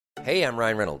Hey, I'm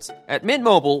Ryan Reynolds. At Mint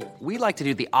Mobile, we like to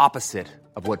do the opposite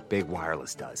of what Big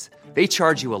Wireless does. They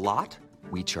charge you a lot,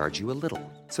 we charge you a little.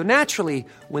 So naturally,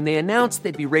 when they announced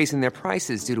they'd be raising their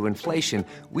prices due to inflation,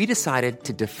 we decided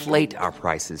to deflate our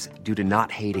prices due to not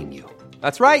hating you.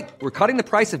 That's right. We're cutting the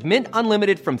price of Mint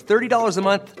Unlimited from $30 a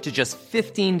month to just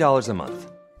 $15 a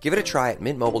month. Give it a try at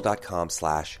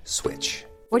mintmobile.com/switch.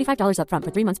 $45 up front for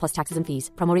 3 months plus taxes and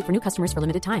fees. Promo rate for new customers for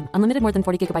limited time. Unlimited more than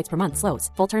 40 gigabytes per month. Slows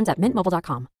full terms at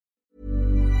mintmobile.com.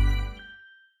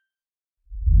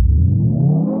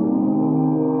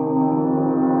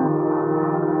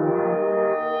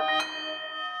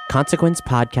 Consequence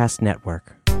Podcast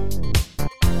Network.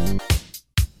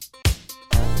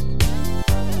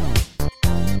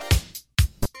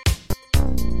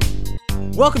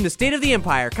 Welcome to State of the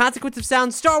Empire, Consequence of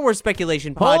Sound Star Wars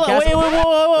speculation podcast. Hold on,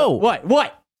 whoa.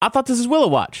 What? I thought this was Willow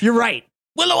Watch. You're right.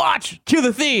 Willow Watch! Cue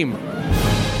the theme.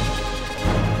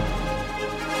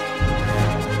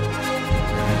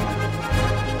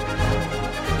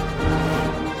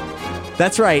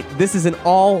 That's right. This is an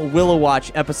all Willow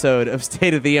Watch episode of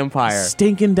State of the Empire.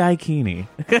 Stinking Daikini.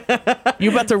 You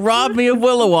about to rob me of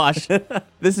Willow Watch.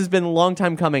 This has been a long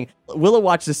time coming. Willow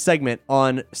Watch is a segment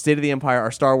on State of the Empire, our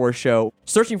Star Wars show,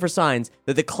 searching for signs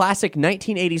that the classic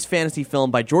 1980s fantasy film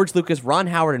by George Lucas, Ron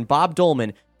Howard, and Bob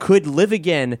Dolman could live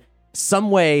again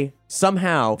some way,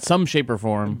 somehow. Some shape or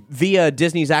form. Via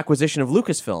Disney's acquisition of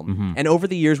Lucasfilm. Mm-hmm. And over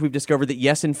the years, we've discovered that,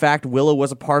 yes, in fact, Willow was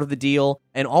a part of the deal,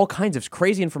 and all kinds of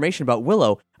crazy information about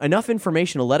Willow. Enough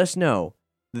information to let us know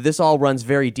that this all runs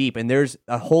very deep, and there's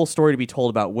a whole story to be told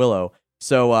about Willow.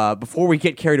 So before we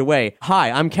get carried away,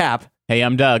 hi, I'm Cap. Hey,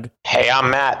 I'm Doug. Hey, I'm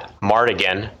Matt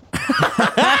Mardigan.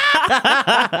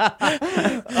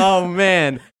 Oh,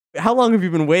 man. How long have you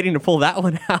been waiting to pull that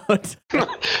one out?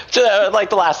 Like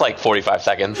the last 45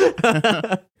 seconds.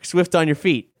 Swift on your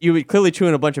feet. You were clearly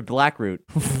chewing a bunch of Blackroot.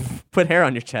 Put hair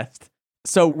on your chest.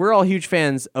 So we're all huge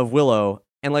fans of Willow.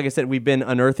 And like I said, we've been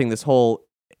unearthing this whole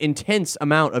intense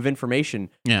amount of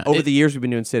information over the years we've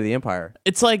been doing State of the Empire.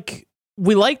 It's like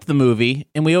we liked the movie,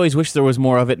 and we always wished there was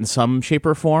more of it in some shape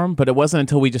or form, but it wasn't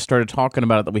until we just started talking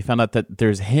about it that we found out that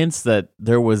there's hints that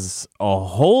there was a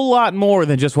whole lot more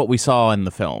than just what we saw in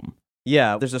the film.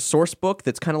 Yeah, there's a source book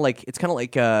that's kind of like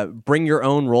bring your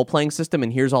own role-playing system,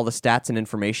 and here's all the stats and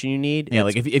information you need. Yeah,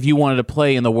 like if you wanted to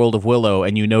play in the world of Willow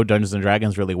and you know Dungeons &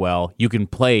 Dragons really well, you can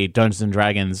play Dungeons &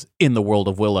 Dragons in the world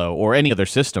of Willow or any other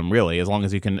system, really, as long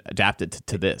as you can adapt it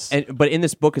to this. But in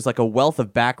this book is like a wealth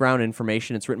of background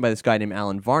information. It's written by this guy named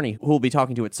Alan Varney, who we'll be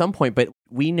talking to at some point, but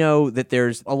we know that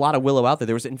there's a lot of Willow out there.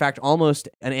 There was, in fact, almost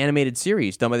an animated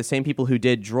series done by the same people who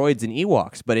did Droids and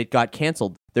Ewoks, but it got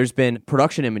canceled. There's been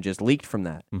production images leaked from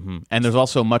that. Mm-hmm. And there's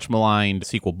also much maligned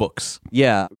sequel books.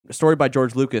 Yeah, a story by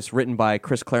George Lucas, written by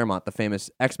Chris Claremont, the famous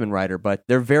X-Men writer, but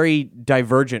they're very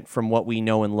divergent from what we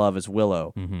know and love as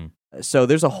Willow. Mm-hmm. So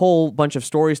there's a whole bunch of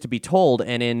stories to be told,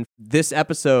 and in this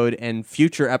episode and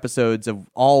future episodes of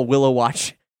all Willow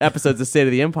Watch episodes of State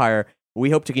of the Empire, we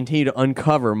hope to continue to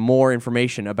uncover more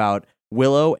information about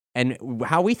Willow and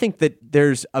how we think that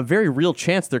there's a very real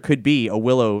chance there could be a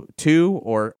Willow 2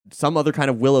 or some other kind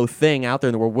of Willow thing out there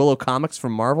in the world. Willow comics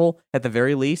from Marvel, at the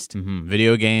very least. Mm-hmm.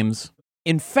 Video games.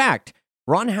 In fact,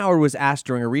 Ron Howard was asked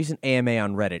during a recent AMA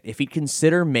on Reddit if he'd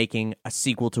consider making a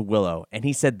sequel to Willow, and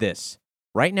he said this: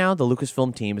 "Right now, the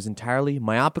Lucasfilm team is entirely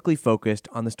myopically focused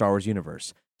on the Star Wars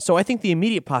universe. So I think the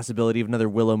immediate possibility of another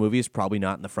Willow movie is probably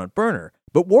not in the front burner.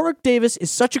 But Warwick Davis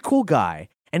is such a cool guy,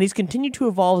 and he's continued to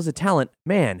evolve as a talent.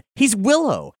 Man, he's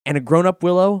Willow, and a grown-up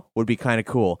Willow would be kind of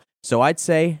cool. So I'd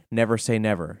say never say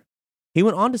never." He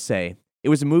went on to say it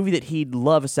was a movie that he'd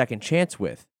love a second chance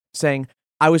with, saying,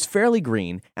 "I was fairly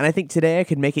green, and I think today I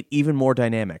could make it even more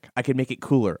dynamic. I could make it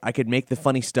cooler. I could make the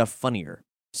funny stuff funnier."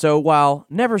 So while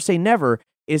never say never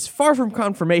is far from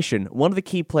confirmation, one of the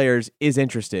key players is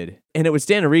interested, and it would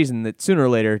stand to reason that sooner or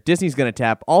later, Disney's going to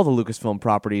tap all the Lucasfilm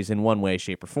properties in one way,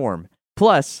 shape, or form.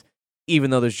 Plus, even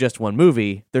though there's just one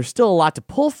movie, there's still a lot to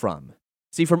pull from.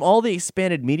 See, from all the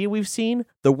expanded media we've seen,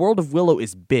 the world of Willow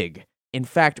is big. In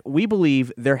fact, we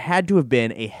believe there had to have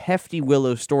been a hefty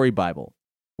Willow story Bible.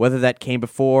 Whether that came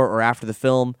before or after the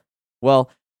film, well,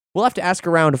 we'll have to ask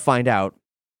around to find out,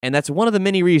 and that's one of the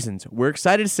many reasons we're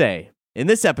excited to say, in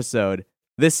this episode,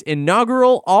 this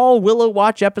inaugural all-Willow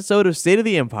Watch episode of State of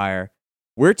the Empire,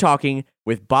 we're talking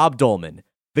with Bob Dolman,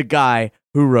 the guy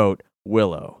who wrote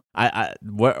Willow.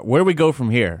 Where do we go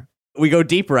from here? We go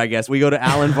deeper, I guess. We go to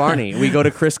Alan Varney. We go to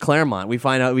Chris Claremont. We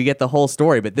find out, we get the whole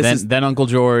story. But then Uncle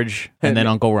George, and then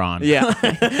Uncle Ron. Yeah.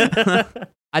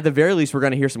 At the very least, we're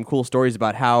going to hear some cool stories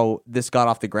about how this got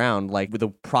off the ground, like with the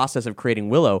process of creating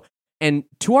Willow. And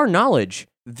to our knowledge,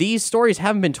 these stories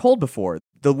haven't been told before.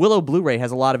 The Willow Blu-ray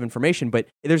has a lot of information, but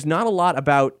there's not a lot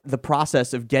about the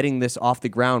process of getting this off the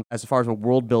ground as far as the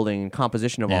world building and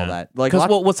composition of all that. Like,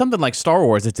 Because with something like Star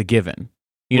Wars, it's a given.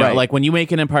 You know, Right. like when you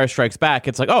make an Empire Strikes Back,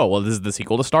 it's like, oh, well, this is the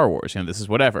sequel to Star Wars. You know, this is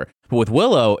whatever. But with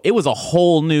Willow, it was a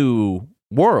whole new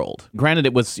world. Granted,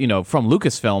 it was, from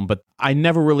Lucasfilm, but I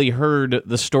never really heard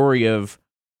the story of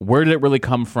where did it really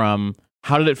come from,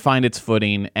 how did it find its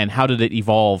footing, and how did it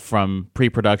evolve from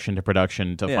pre-production to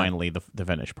production to finally the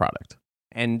finished product.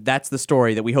 And that's the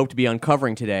story that we hope to be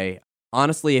uncovering today.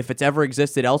 Honestly, if it's ever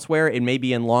existed elsewhere, it may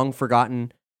be in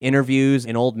long-forgotten interviews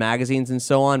in old magazines and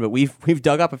so on, but we've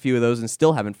dug up a few of those and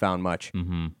still haven't found much.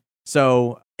 Mm-hmm.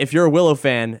 So if you're a Willow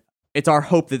fan, it's our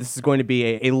hope that this is going to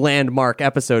be a landmark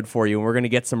episode for you, and we're going to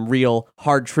get some real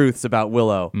hard truths about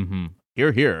Willow. Mm-hmm.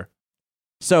 Hear, hear.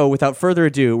 So without further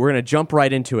ado, we're going to jump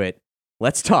right into it.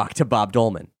 Let's talk to Bob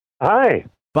Dolman. Hi.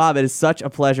 Bob, it is such a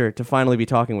pleasure to finally be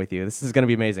talking with you. This is going to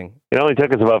be amazing. It only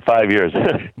took us about 5 years.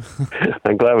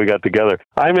 I'm glad we got together.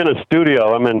 I'm in a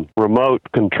studio. I'm in Remote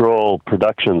Control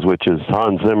Productions, which is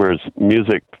Hans Zimmer's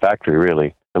music factory,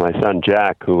 really. And my son,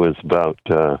 Jack, who was about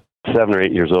 7 or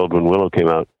 8 years old when Willow came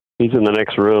out, he's in the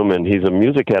next room, and he's a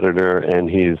music editor, and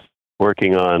he's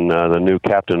working on the new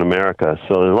Captain America.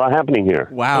 So there's a lot happening here.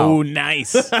 Wow. Oh,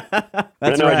 nice.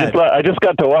 That's rad. I just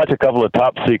got to watch a couple of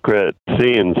top secret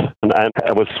scenes, and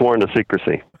I was sworn to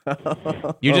secrecy.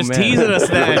 You're just teasing us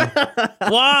then.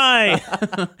 Why?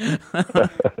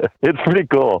 It's pretty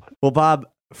cool. Well, Bob,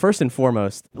 first and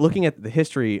foremost, looking at the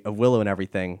history of Willow and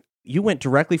everything, you went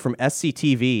directly from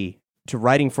SCTV to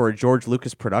writing for a George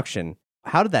Lucas production.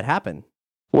 How did that happen?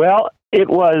 Well, it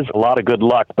was a lot of good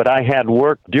luck, but I had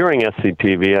worked during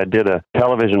SCTV. I did a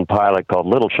television pilot called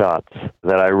Little Shots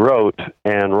that I wrote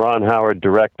and Ron Howard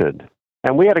directed.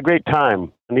 And we had a great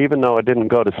time. And even though it didn't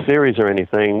go to series or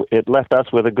anything, it left us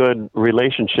with a good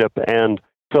relationship. And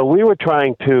so we were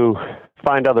trying to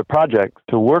find other projects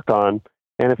to work on.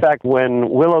 And in fact, when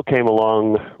Willow came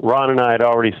along, Ron and I had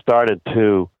already started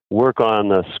to work on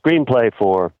the screenplay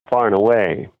for Far and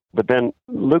Away. But then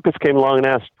Lucas came along and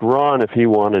asked Ron if he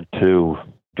wanted to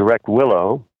direct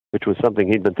Willow, which was something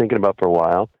he'd been thinking about for a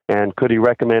while, and could he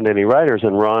recommend any writers?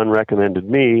 And Ron recommended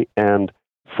me, and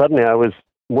suddenly I was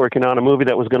working on a movie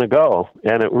that was going to go,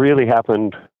 and it really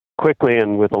happened quickly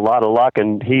and with a lot of luck,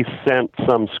 and he sent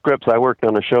some scripts. I worked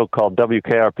on a show called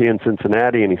WKRP in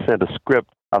Cincinnati, and he sent a script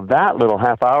of that little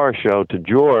half-hour show to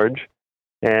George,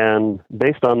 and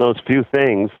based on those few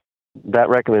things, that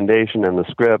recommendation and the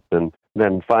script, and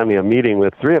then finally a meeting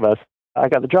with three of us, I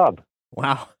got the job.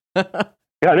 Wow.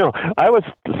 Yeah, I know. I was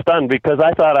stunned because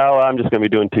I thought, I'm just going to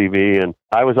be doing TV. And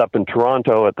I was up in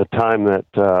Toronto at the time that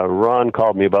Ron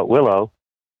called me about Willow.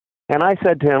 And I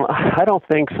said to him, I don't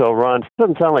think so, Ron. It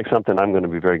doesn't sound like something I'm going to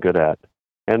be very good at.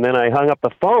 And then I hung up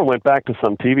the phone, went back to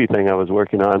some TV thing I was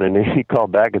working on, and he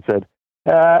called back and said,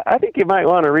 I think you might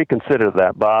want to reconsider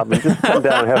that, Bob, and just come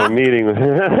down and have a meeting.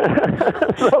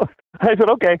 So I said,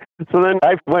 okay. So then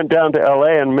I went down to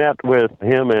L.A. and met with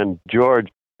him and George,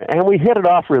 and we hit it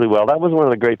off really well. That was one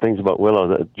of the great things about Willow,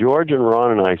 that George and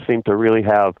Ron and I seemed to really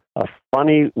have a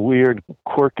funny, weird,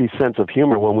 quirky sense of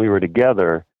humor when we were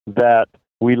together that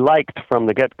we liked from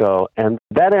the get-go, and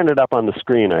that ended up on the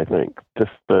screen, I think,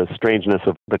 just the strangeness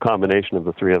of the combination of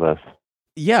the three of us.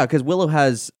 Yeah, because Willow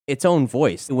has its own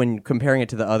voice when comparing it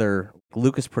to the other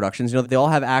Lucas productions. They all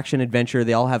have action, adventure,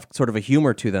 they all have sort of a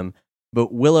humor to them,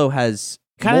 but Willow has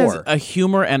kind of more. has a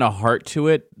humor and a heart to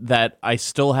it that I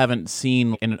still haven't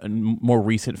seen in more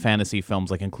recent fantasy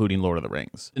films, like including Lord of the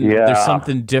Rings. Yeah. There's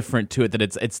something different to it that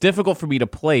it's difficult for me to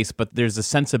place, but there's a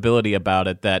sensibility about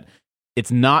it that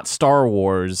it's not Star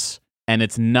Wars and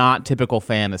it's not typical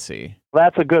fantasy.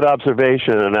 That's a good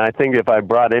observation, and I think if I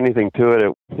brought anything to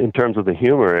it in terms of the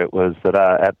humor, it was that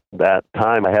at that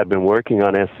time I had been working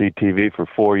on SCTV for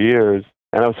 4 years,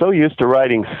 and I was so used to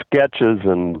writing sketches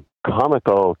and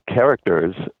comical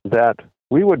characters that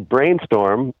we would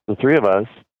brainstorm, the three of us,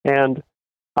 and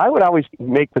I would always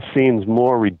make the scenes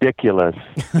more ridiculous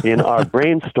in our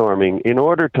brainstorming in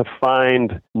order to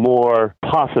find more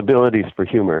possibilities for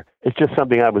humor. It's just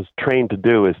something I was trained to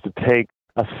do, is to take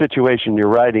a situation you're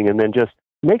writing and then just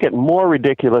make it more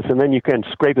ridiculous, and then you can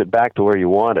scrape it back to where you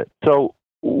want it. So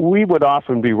we would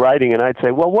often be writing, and I'd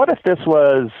say, well, what if this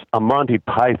was a Monty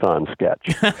Python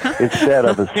sketch instead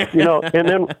of, and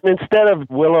then instead of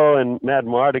Willow and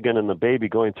Madmartigan and the baby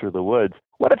going through the woods,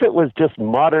 what if it was just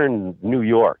modern New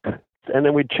York? And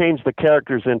then we'd change the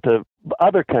characters into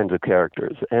other kinds of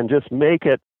characters and just make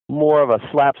it more of a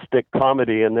slapstick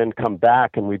comedy, and then come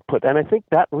back and and I think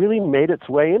that really made its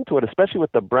way into it, especially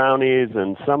with the brownies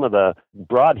and some of the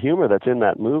broad humor that's in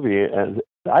that movie. And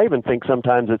I even think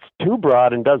sometimes it's too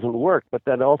broad and doesn't work, but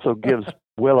that also gives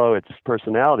Willow its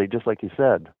personality, just like you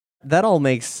said. That all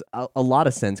makes a lot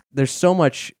of sense. There's so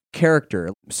much character.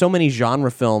 So many genre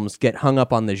films get hung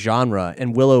up on the genre,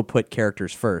 and Willow put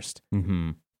characters first.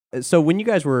 Mm-hmm. So when you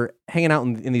guys were hanging out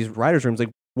in these writers' rooms,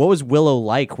 like, what was Willow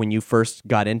like when you first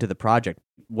got into the project?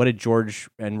 What did George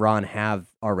and Ron have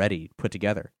already put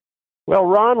together? Well,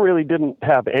 Ron really didn't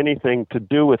have anything to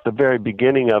do with the very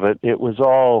beginning of it. It was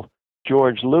all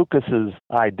George Lucas's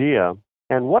idea.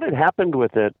 And what had happened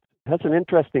with it has an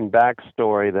interesting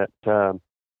backstory that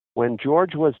when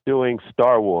George was doing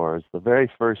Star Wars, the very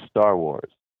first Star Wars,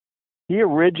 he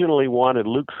originally wanted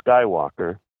Luke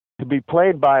Skywalker to be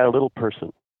played by a little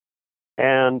person.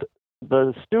 And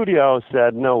the studio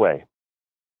said, no way.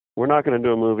 We're not going to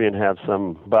do a movie and have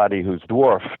somebody who's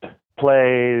dwarfed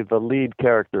play the lead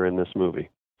character in this movie.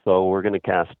 So we're going to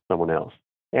cast someone else.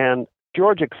 And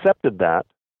George accepted that,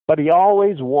 but he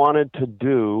always wanted to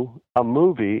do a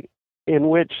movie in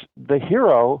which the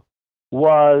hero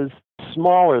was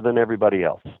smaller than everybody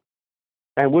else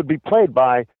and would be played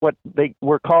by what they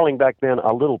were calling back then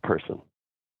a little person.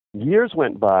 Years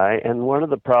went by, and one of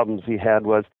the problems he had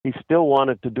was he still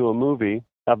wanted to do a movie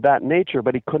of that nature,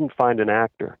 but he couldn't find an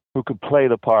actor who could play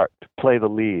the part, play the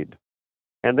lead.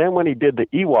 And then when he did the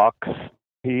Ewoks,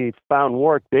 he found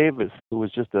Warwick Davis, who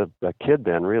was just a kid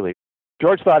then, really.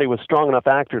 George thought he was a strong enough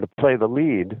actor to play the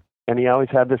lead, and he always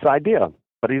had this idea,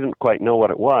 but he didn't quite know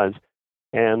what it was.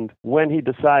 And when he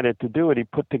decided to do it, he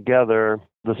put together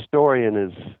the story in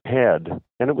his head.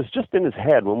 And it was just in his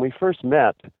head. When we first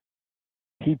met,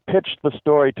 he pitched the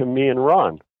story to me and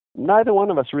Ron. Neither one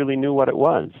of us really knew what it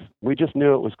was. We just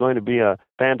knew it was going to be a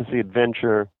fantasy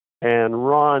adventure, and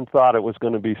Ron thought it was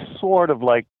going to be sort of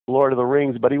like Lord of the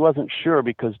Rings, but he wasn't sure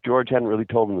because George hadn't really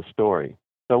told him the story.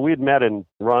 So we had met in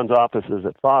Ron's offices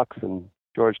at Fox, and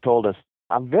George told us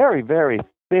a very, very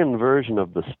thin version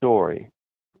of the story.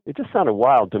 It just sounded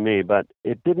wild to me, but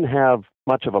it didn't have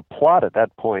much of a plot at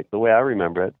that point, the way I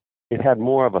remember it. It had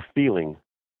more of a feeling.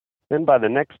 Then by the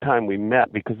next time we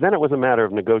met, because then it was a matter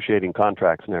of negotiating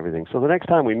contracts and everything. So the next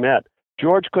time we met,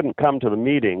 George couldn't come to the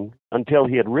meeting until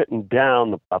he had written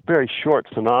down a very short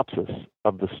synopsis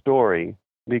of the story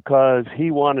because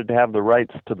he wanted to have the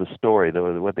rights to the story,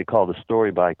 what they call the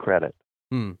story by credit.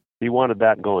 He wanted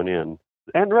that going in.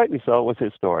 And rightly so, it was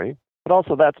his story. But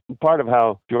also that's part of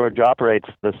how George operates.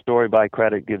 The story by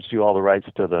credit gives you all the rights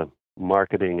to the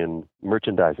marketing and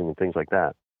merchandising and things like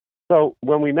that. So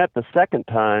when we met the second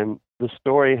time, the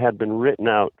story had been written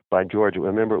out by George.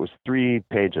 Remember, it was 3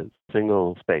 pages,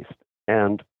 single-spaced.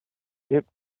 And it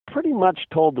pretty much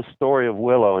told the story of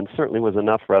Willow and certainly was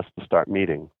enough for us to start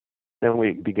meeting. Then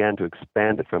we began to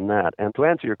expand it from that. And to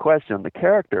answer your question, the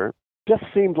character just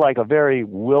seemed like a very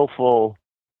willful,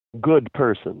 good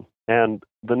person. And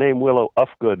the name Willow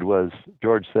Ufgood was,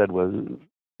 George said,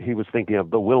 he was thinking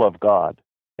of the will of God.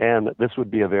 And this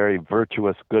would be a very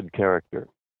virtuous, good character.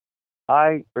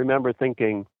 I remember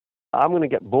thinking, I'm going to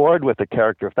get bored with the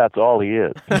character if that's all he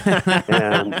is.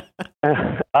 And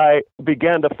I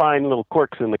began to find little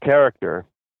quirks in the character.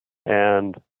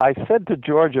 And I said to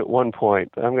George at one point,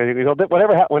 I'm going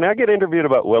to, when I get interviewed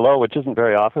about Willow, which isn't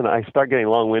very often, I start getting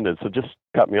long-winded, so just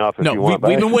cut me off if you want.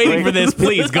 We've been waiting for this.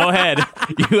 Please, go ahead.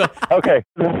 Okay.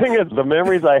 The thing is, the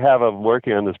memories I have of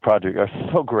working on this project are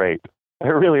so great. They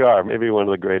really are. Maybe one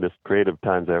of the greatest creative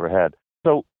times I ever had.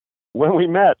 So when we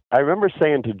met, I remember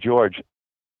saying to George,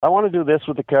 I want to do this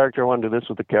with the character, I want to do this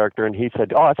with the character. And he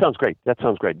said, oh, that sounds great. That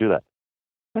sounds great. Do that.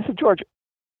 I said, George,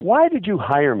 why did you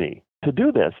hire me to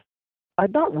do this?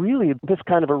 I'm not really this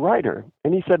kind of a writer.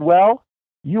 And he said, well,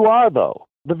 you are, though.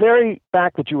 The very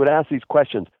fact that you would ask these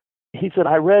questions. He said,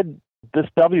 I read this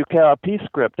WKRP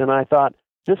script, and I thought,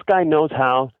 this guy knows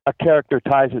how a character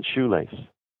ties its shoelace.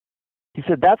 He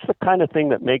said, that's the kind of thing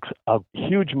that makes a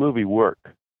huge movie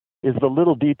work, is the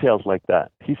little details like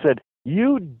that. He said,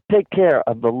 you take care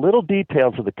of the little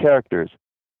details of the characters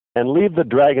and leave the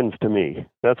dragons to me.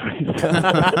 That's what he said.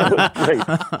 That was great.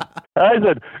 I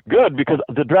said, good, because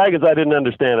the dragons I didn't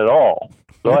understand at all.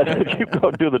 So I said, you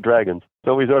go do the dragons.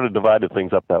 So we sort of divided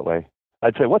things up that way.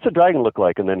 I'd say, what's a dragon look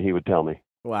like? And then he would tell me.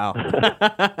 Wow.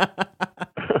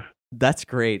 That's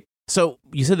great. So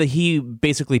you said that he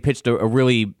basically pitched a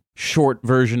really short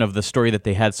version of the story that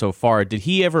they had so far. Did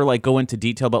he ever go into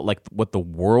detail about what the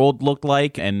world looked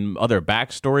like and other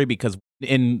backstory? Because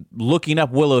in looking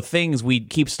up Willow things, we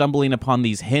keep stumbling upon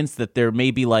these hints that there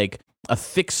may be a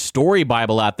thick story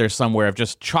Bible out there somewhere of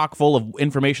just chock full of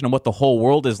information on what the whole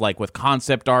world is like with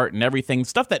concept art and everything,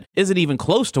 stuff that isn't even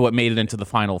close to what made it into the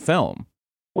final film.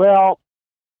 Well,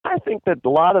 I think that a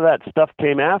lot of that stuff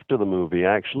came after the movie,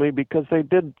 actually, because they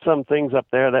did some things up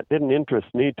there that didn't interest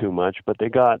me too much, but they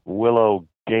got Willow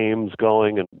games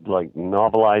going and like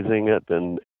novelizing it,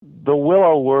 and the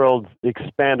Willow world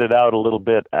expanded out a little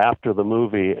bit after the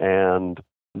movie, and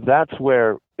that's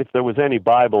where, if there was any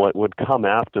Bible, it would come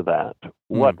after that.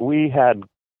 What we had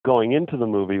going into the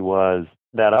movie was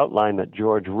that outline that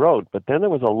George wrote, but then there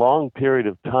was a long period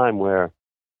of time where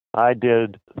I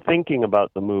did thinking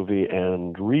about the movie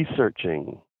and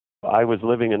researching. I was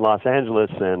living in Los Angeles,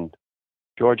 and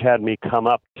George had me come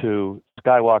up to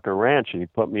Skywalker Ranch, and he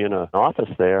put me in an office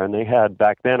there, and they had,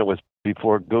 back then it was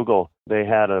before Google, they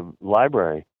had a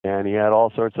library, and he had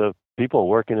all sorts of people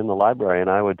working in the library, and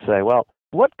I would say, well,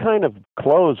 what kind of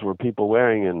clothes were people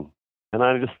wearing and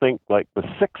I just think like the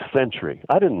 6th century.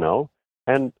 I didn't know.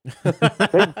 And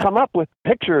they'd come up with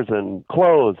pictures and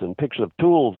clothes and pictures of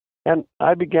tools. And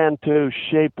I began to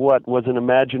shape what was an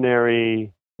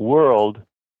imaginary world.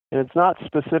 And it's not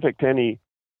specific to any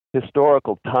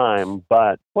historical time,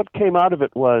 but what came out of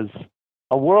it was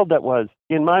a world that was,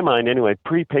 in my mind anyway,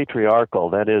 pre-patriarchal.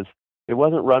 That is, it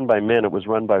wasn't run by men, it was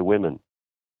run by women.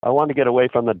 I wanted to get away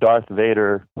from the Darth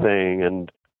Vader thing.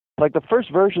 And like the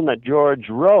first version that George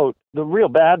wrote, the real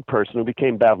bad person who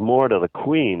became Bavmorda, the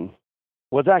queen,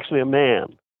 was actually a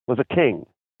man, was a king.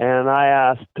 And I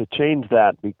asked to change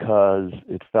that because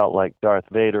it felt like Darth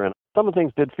Vader. And some of the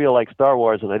things did feel like Star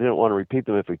Wars, and I didn't want to repeat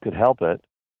them if we could help it.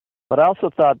 But I also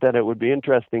thought that it would be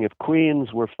interesting if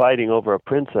queens were fighting over a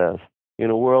princess in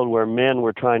a world where men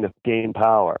were trying to gain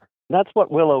power. That's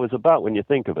what Willow is about when you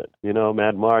think of it. You know,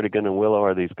 Madmartigan and Willow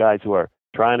are these guys who are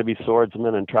trying to be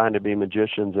swordsmen and trying to be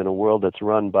magicians in a world that's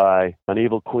run by an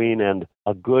evil queen and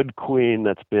a good queen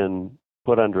that's been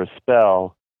put under a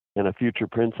spell and a future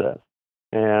princess.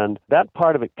 And that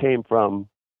part of it came from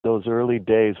those early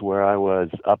days where I was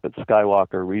up at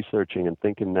Skywalker researching and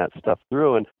thinking that stuff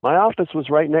through. And my office was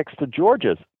right next to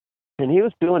George's. And he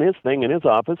was doing his thing in his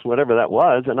office, whatever that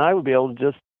was, and I would be able to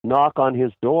just knock on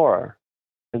his door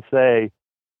and say,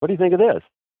 what do you think of this?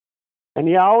 And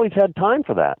he always had time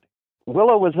for that.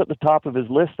 Willow was at the top of his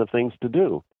list of things to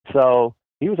do. So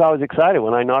he was always excited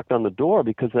when I knocked on the door,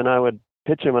 because then I would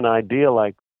pitch him an idea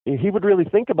like, he would really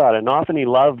think about it. And often he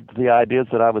loved the ideas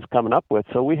that I was coming up with.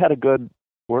 So we had a good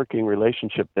working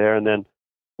relationship there. And then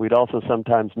we'd also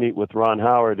sometimes meet with Ron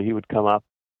Howard. He would come up.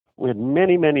 We had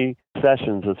many, many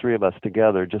sessions, the three of us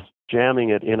together, just jamming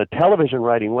it in a television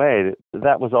writing way.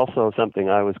 That was also something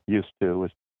I was used to,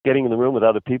 was getting in the room with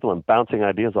other people and bouncing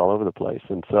ideas all over the place.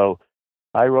 And so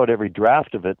I wrote every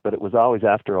draft of it, but it was always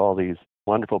after all these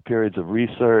wonderful periods of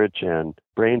research and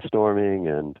brainstorming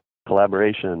and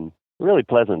collaboration. Really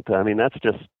pleasant. I mean, that's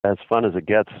just as fun as it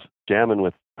gets, jamming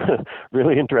with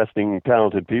really interesting,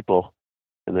 talented people,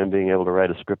 and then being able to write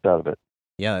a script out of it.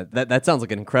 Yeah, that sounds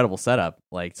like an incredible setup.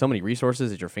 Like so many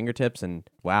resources at your fingertips, and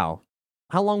wow.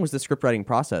 How long was the script writing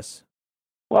process?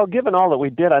 Well, given all that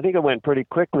we did, I think it went pretty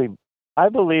quickly. I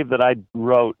believe that I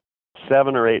wrote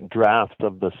 7 or 8 drafts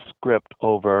of the script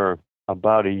over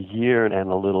about a year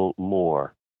and a little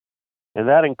more. And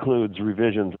that includes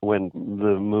revisions when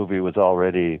the movie was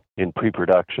already in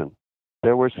pre-production.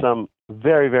 There were some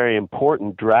very, very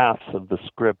important drafts of the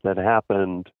script that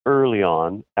happened early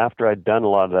on, after I'd done a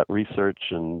lot of that research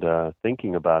and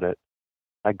thinking about it.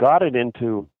 I got it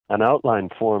into an outline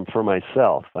form for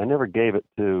myself. I never gave it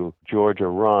to George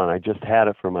or Ron. I just had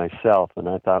it for myself, and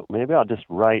I thought, maybe I'll just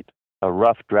write a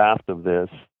rough draft of this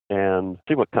and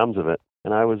see what comes of it.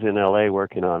 And I was in L.A.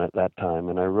 working on it that time,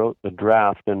 and I wrote the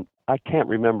draft, and I can't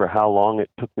remember how long it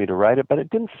took me to write it, but it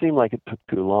didn't seem like it took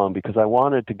too long because I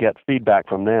wanted to get feedback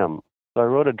from them. So I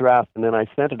wrote a draft, and then I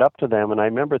sent it up to them, and I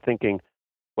remember thinking,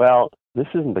 well, this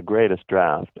isn't the greatest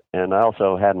draft, and I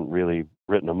also hadn't really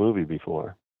written a movie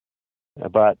before.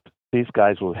 But these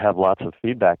guys will have lots of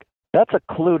feedback. That's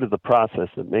a clue to the process.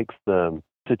 It makes the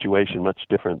situation much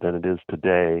different than it is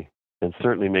today, and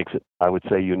certainly makes it, I would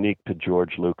say, unique to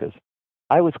George Lucas.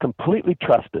 I was completely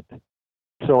trusted,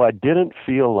 so I didn't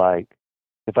feel like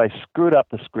if I screwed up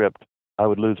the script, I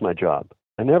would lose my job.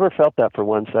 I never felt that for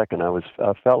one second.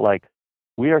 I felt like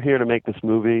we are here to make this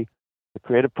movie. The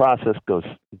creative process goes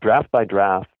draft by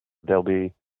draft. There'll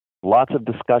be lots of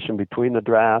discussion between the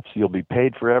drafts. You'll be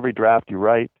paid for every draft you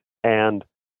write, and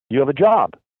you have a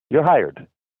job. You're hired.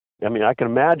 I mean, I can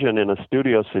imagine in a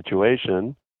studio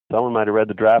situation, someone might have read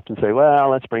the draft and say,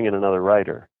 well, let's bring in another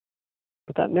writer.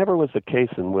 But that never was the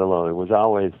case in Willow. It was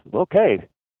always, okay,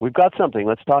 we've got something,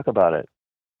 let's talk about it.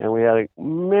 And we had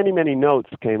many, many notes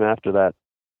came after that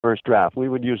first draft. We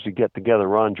would usually get together,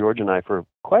 Ron, George, and I, for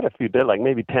quite a few days, like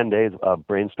maybe 10 days of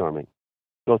brainstorming.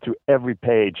 Go through every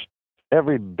page,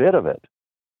 every bit of it.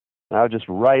 And I would just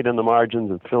write in the margins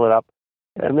and fill it up.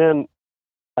 And then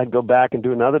I'd go back and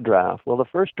do another draft. Well, the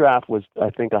first draft was, I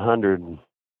think,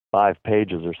 105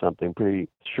 pages or something, pretty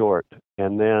short.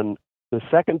 And then the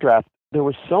second draft, there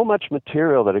was so much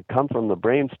material that had come from the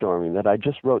brainstorming that I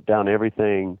just wrote down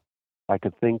everything I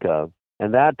could think of.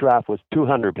 And that draft was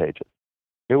 200 pages.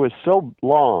 It was so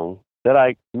long that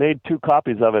I made 2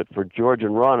 copies of it for George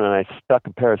and Ron, and I stuck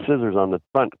a pair of scissors on the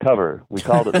front cover. We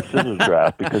called it the scissors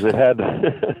draft because it had...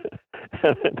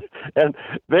 and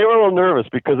they were a little nervous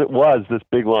because it was this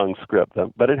big, long script.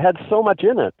 But it had so much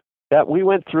in it that we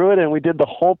went through it and we did the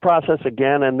whole process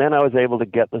again, and then I was able to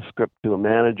get the script to a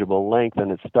manageable length,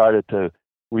 and it started to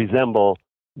resemble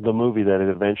the movie that it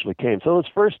eventually came. So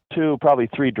those first 2, probably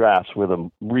 3 drafts were the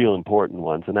real important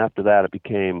ones, and after that it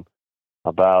became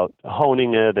about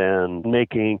honing it and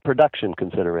making production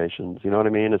considerations. You know what I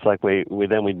mean? It's like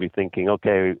we'd be thinking,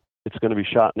 okay, it's going to be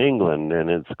shot in England, and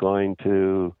it's going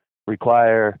to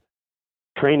require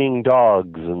training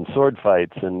dogs and sword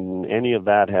fights, and any of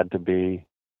that had to be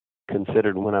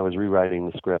considered when I was rewriting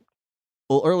the script.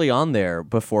 Well, early on there,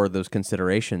 before those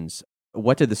considerations,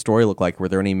 what did the story look like? Were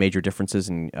there any major differences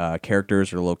in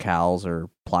characters or locales or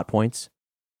plot points?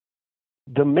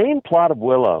 The main plot of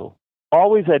Willow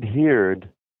always adhered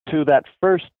to that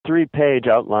first 3-page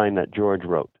outline that George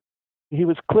wrote. He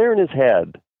was clear in his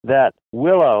head that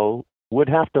Willow would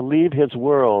have to leave his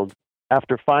world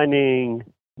after finding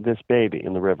this baby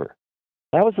in the river.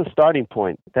 That was the starting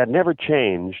point. That never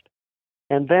changed.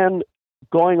 And then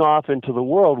going off into the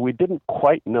world, we didn't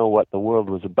quite know what the world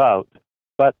was about,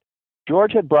 but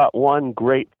George had brought one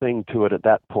great thing to it at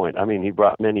that point. I mean, he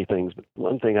brought many things, but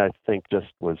one thing I think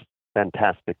just was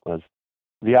fantastic was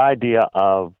the idea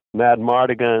of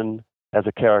Madmartigan as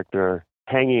a character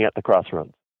hanging at the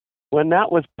crossroads. When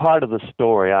that was part of the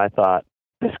story, I thought,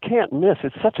 this can't miss.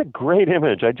 It's such a great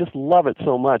image. I just love it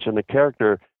so much, and the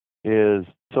character is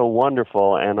so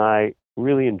wonderful, and I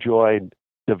really enjoyed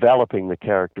developing the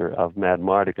character of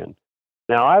Madmartigan.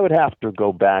 Now, I would have to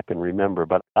go back and remember,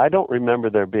 but I don't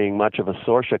remember there being much of a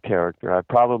Sorsha character. I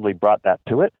probably brought that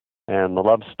to it, and the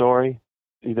love story.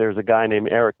 There's a guy named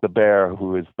Eric the Bear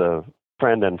who is the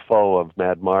friend and foe of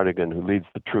Madmartigan, who leads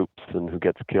the troops and who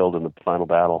gets killed in the final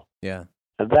battle. Yeah.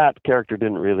 And that character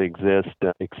didn't really exist,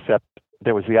 except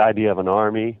there was the idea of an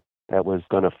army that was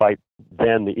going to fight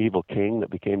then the evil king that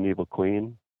became the evil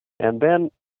queen. And then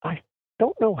I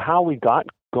don't know how we got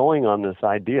going on this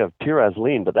idea of Tir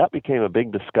Asleen, but that became a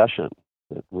big discussion,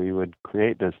 that we would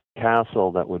create this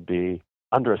castle that would be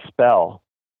under a spell,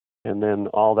 and then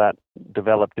all that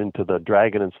developed into the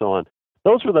dragon and so on.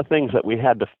 Those were the things that we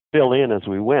had to fill in as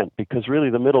we went, because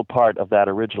really the middle part of that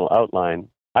original outline,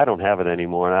 I don't have it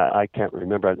anymore, and I can't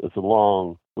remember. It was a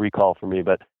long recall for me,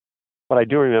 but what I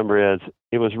do remember is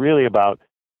it was really about,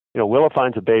 Willow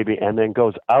finds a baby and then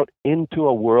goes out into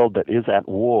a world that is at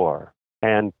war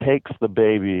and takes the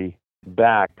baby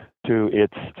back to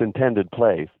its intended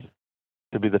place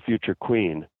to be the future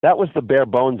queen. That was the bare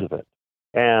bones of it.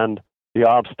 And the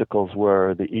obstacles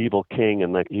were the evil king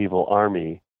and the evil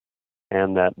army,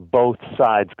 and that both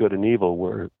sides, good and evil,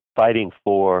 were fighting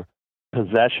for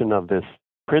possession of this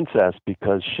princess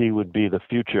because she would be the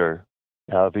future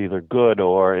of either good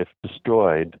or, if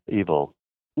destroyed, evil.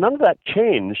 None of that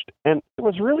changed, and it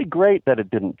was really great that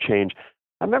it didn't change.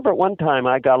 I remember at one time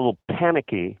I got a little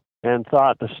panicky and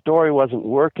thought the story wasn't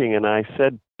working, and I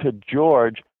said to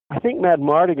George, I think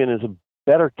Madmartigan is a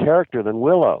better character than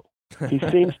Willow. He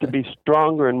seems to be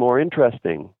stronger and more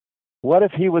interesting. What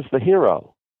if he was the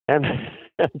hero? And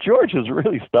George is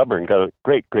really stubborn, got a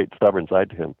great, great stubborn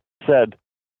side to him, said,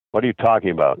 what are you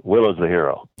talking about? Willow's the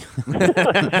hero.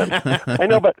 I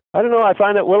know, but I don't know. I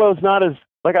find that Willow's not as,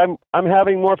 I'm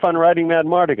having more fun writing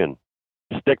Madmartigan.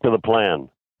 Stick to the plan.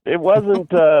 It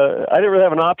wasn't, I didn't really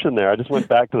have an option there. I just went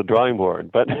back to the drawing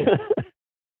board. But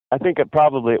I think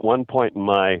probably at one point in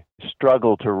my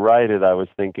struggle to write it, I was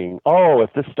thinking,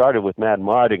 if this started with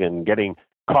Madmartigan getting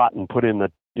caught and put in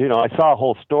the, I saw a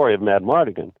whole story of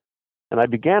Madmartigan. And I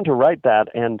began to write that,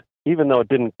 and even though it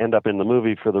didn't end up in the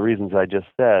movie for the reasons I just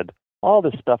said, all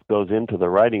this stuff goes into the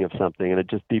writing of something, and it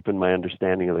just deepened my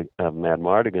understanding of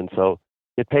Madmartigan, so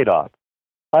it paid off.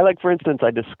 For instance,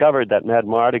 I discovered that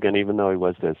Madmartigan, even though he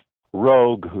was this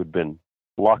rogue who'd been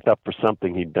locked up for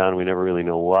something he'd done, we never really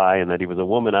know why, and that he was a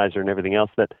womanizer and everything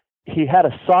else, that he had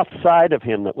a soft side of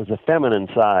him that was a feminine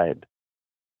side.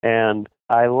 And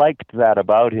I liked that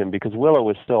about him, because Willow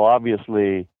was so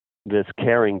obviously this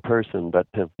caring person, but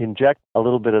to inject a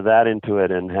little bit of that into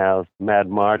it and have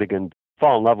Madmartigan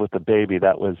fall in love with the baby,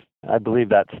 I believe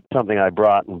that's something I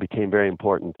brought and became very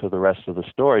important to the rest of the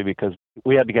story, because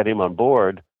we had to get him on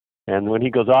board And when he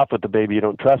goes off with the baby, you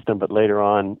don't trust him, but later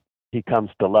on, he comes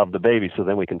to love the baby, so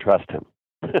then we can trust him.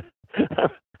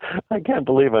 I can't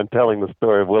believe I'm telling the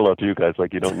story of Willow to you guys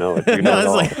like you don't know it. You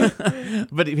know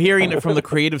But hearing it from the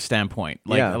creative standpoint,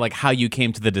 like how you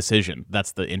came to the decision,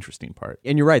 that's the interesting part.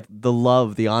 And you're right,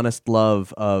 the honest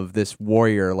love of this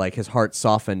warrior, like his heart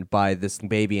softened by this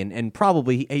baby, and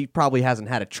he probably hasn't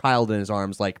had a child in his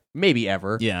arms, like maybe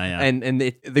ever. Yeah. And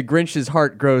the Grinch's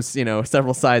heart grows,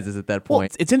 several sizes at that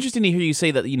point. Well, it's interesting to hear you say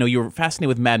that, you were fascinated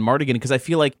with Madmartigan, because I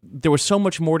feel like there was so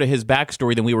much more to his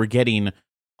backstory than we were getting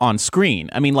on screen.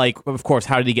 I mean, like, of course,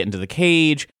 how did he get into the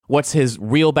cage? What's his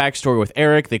real backstory with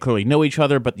Eric? They clearly know each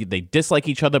other, but they dislike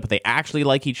each other, but they actually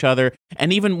like each other.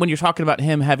 And even when you're talking about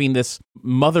him having this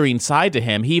mothering side to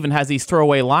him, he even has these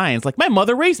throwaway lines like, my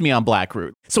mother raised me on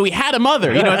Blackroot. So he had a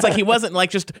mother. It's like he wasn't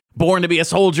like just born to be a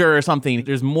soldier or something.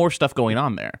 There's more stuff going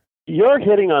on there. You're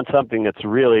hitting on something that's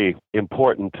really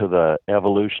important to the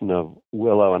evolution of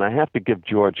Willow, and I have to give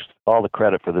George all the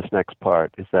credit for this next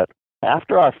part, is that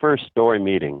after our first story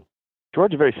meeting,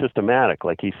 George is very systematic.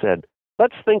 Like he said,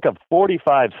 let's think of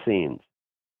 45 scenes.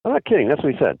 I'm not kidding. That's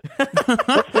what he said.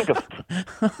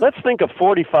 Let's think of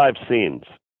 45 scenes.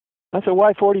 I said,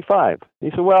 why 45? He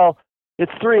said, well,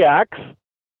 it's 3 acts,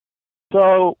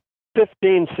 so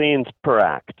 15 scenes per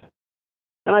act.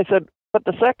 And I said, but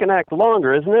the second act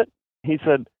longer, isn't it? He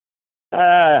said,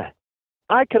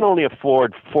 I can only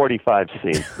afford 45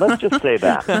 scenes. Let's just say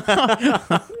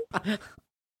that.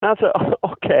 I said,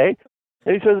 okay.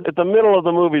 And he says, if the middle of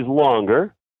the movie's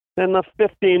longer, then the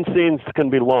 15 scenes can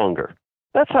be longer.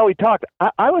 That's how he talked.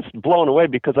 I was blown away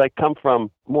because I come from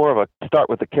more of a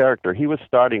start with the character. He was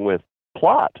starting with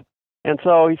plot. And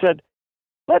so he said,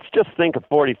 let's just think of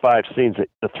 45 scenes that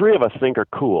the 3 of us think are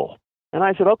cool. And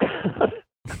I said, okay.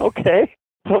 Okay.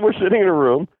 So we're sitting in a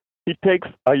room. He takes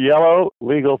a yellow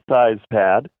legal size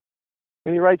pad,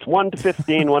 and he writes 1 to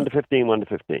 15, 1 to 15, 1 to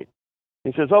 15.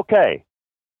 He says, okay.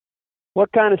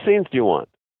 What kind of scenes do you want?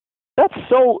 That's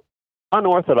so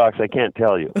unorthodox, I can't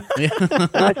tell you. And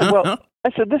I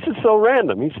said, this is so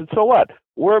random. He said, so what?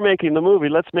 We're making the movie.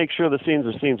 Let's make sure the scenes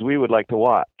are scenes we would like to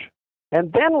watch.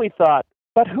 And then we thought,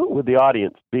 but who would the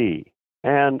audience be?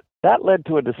 And that led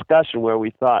to a discussion where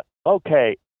we thought,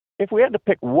 okay, if we had to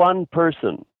pick one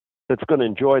person that's going to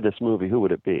enjoy this movie, who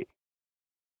would it be?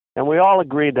 And we all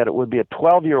agreed that it would be a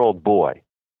 12-year-old boy.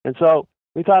 And so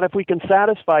we thought if we can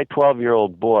satisfy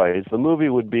 12-year-old boys, the movie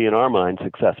would be, in our minds,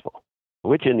 successful,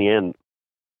 which in the end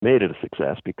made it a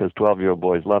success because 12-year-old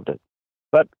boys loved it.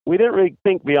 But we didn't really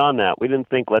think beyond that. We didn't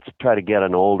think, let's try to get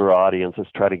an older audience, let's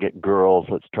try to get girls,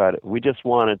 we just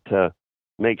wanted to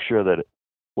make sure that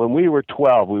when we were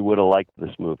 12, we would have liked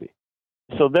this movie.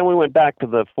 So then we went back to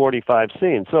the 45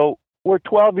 scenes. So we're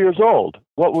 12 years old.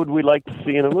 What would we like to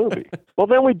see in a movie? Well,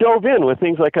 then we dove in with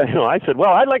things like, I said,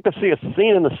 well, I'd like to see a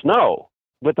scene in the snow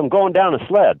with them going down a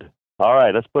sled. All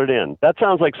right, let's put it in. That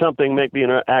sounds like something maybe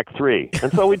in Act 3.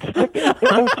 And so we'd stick it. It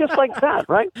was just like that,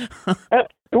 right? And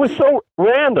it was so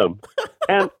random.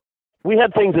 And we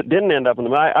had things that didn't end up in the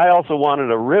movie. I also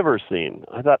wanted a river scene.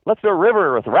 I thought, let's do a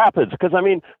river with rapids. Because,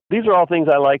 these are all things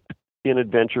I liked in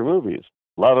adventure movies.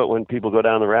 Love it when people go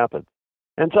down the rapids.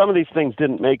 And some of these things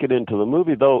didn't make it into the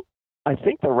movie, though I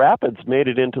think the rapids made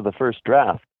it into the first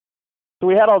draft. So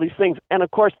we had all these things, and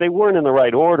of course they weren't in the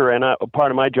right order, and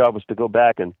part of my job was to go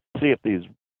back and see if these,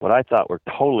 what I thought were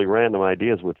totally random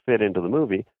ideas, would fit into the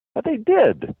movie. But they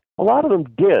did. A lot of them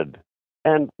did.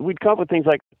 And we'd come up with things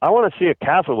like, I want to see a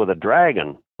castle with a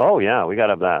dragon. Oh yeah, we got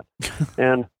to have that.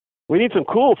 And we need some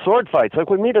cool sword fights. Like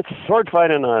we meet a sword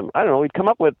fight, and I don't know, we'd come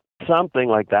up with something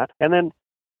like that. And then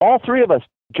all 3 of us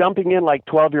jumping in like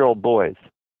 12-year-old boys.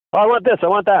 Oh, I want this, I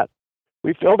want that.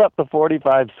 We filled up the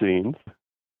 45 scenes.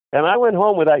 And I went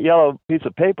home with that yellow piece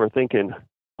of paper thinking,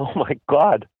 oh my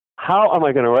God, how am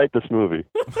I going to write this movie?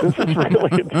 This is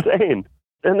really insane.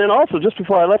 And then also, just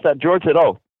before I left that, George said,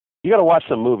 oh, you got to watch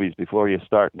some movies before you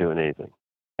start doing anything.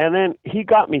 And then he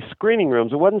got me screening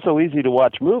rooms. It wasn't so easy to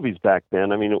watch movies back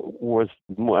then. It was,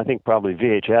 I think, probably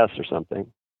VHS or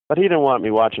something. But he didn't want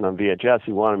me watching on VHS.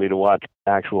 He wanted me to watch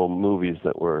actual movies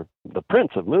that were the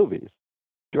prints of movies.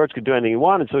 George could do anything he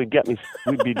wanted, so we'd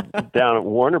be down at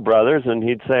Warner Brothers, and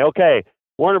he'd say, okay,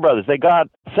 Warner Brothers, they got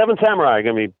 7 Samurai. I'm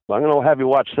going to have you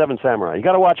watch 7 Samurai. You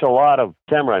got to watch a lot of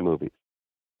samurai movies.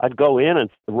 I'd go in, and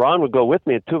Ron would go with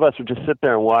me, and 2 of us would just sit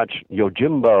there and watch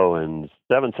Yojimbo and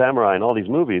 7 Samurai and all these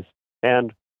movies.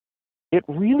 And it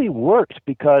really worked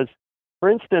because, for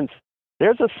instance,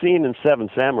 there's a scene in 7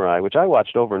 Samurai, which I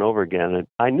watched over and over again, and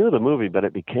I knew the movie, but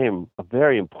it became a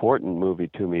very important movie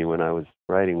to me when I was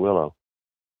writing Willow.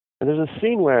 And there's a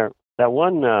scene where that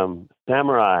one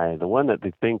samurai, the one that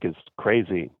they think is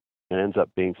crazy, and ends up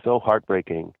being so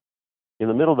heartbreaking. In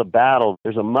the middle of the battle,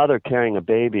 there's a mother carrying a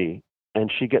baby,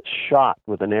 and she gets shot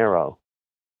with an arrow.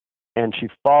 And she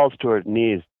falls to her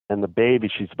knees, and the baby,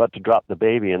 she's about to drop the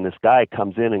baby, and this guy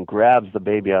comes in and grabs the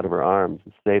baby out of her arms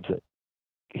and saves it.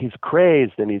 He's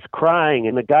crazed, and he's crying,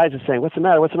 and the guys are saying, what's the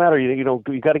matter? What's the matter? You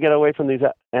got to get away from these.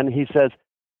 And he says,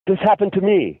 this happened to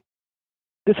me.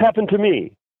 This happened to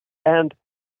me. And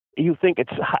you think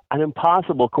it's an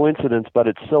impossible coincidence, but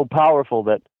it's so powerful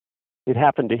that it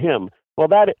happened to him. Well,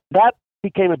 that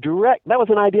became that was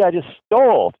an idea I just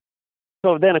stole.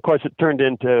 So then, of course, it turned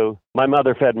into my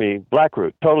mother fed me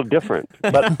Blackroot, totally different.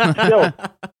 But still,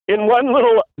 in one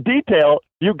little detail,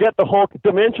 you get the whole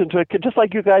dimension to it. Just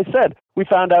like you guys said, we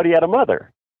found out he had a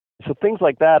mother. So things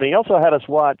like that. And he also had us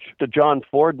watch the John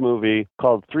Ford movie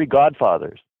called Three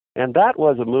Godfathers. And that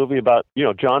was a movie about,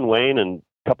 John Wayne and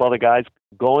a couple other guys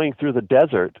going through the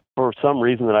desert for some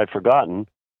reason that I'd forgotten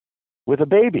with a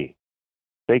baby.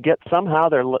 Somehow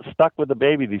they're stuck with the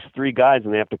baby, these three guys,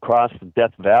 and they have to cross the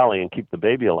Death Valley and keep the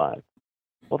baby alive.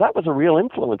 Well, that was a real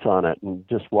influence on it. And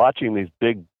just watching these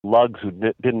big lugs who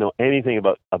didn't know anything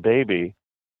about a baby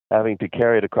having to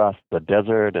carry it across the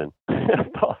desert. And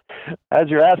as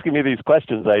you're asking me these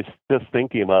questions, I was just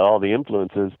thinking about all the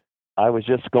influences. I was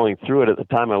just going through it at the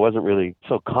time. I wasn't really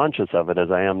so conscious of it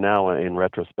as I am now in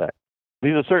retrospect.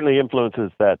 These are certainly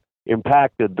influences that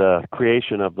impacted the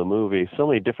creation of the movie. So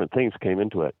many different things came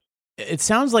into it. It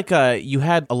sounds like you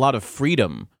had a lot of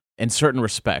freedom in certain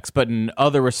respects, but in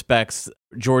other respects,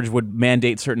 George would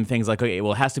mandate certain things like, okay,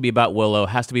 well, it has to be about Willow, it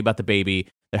has to be about the baby,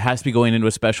 there has to be going into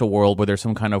a special world where there's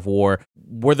some kind of war.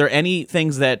 Were there any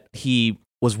things that he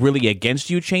was really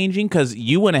against you changing? Because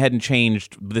you went ahead and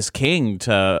changed this king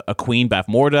to a Queen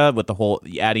Bavmorda with the whole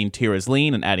adding Tir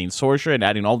Asleen and adding Sorsha and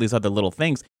adding all these other little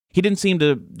things. He didn't seem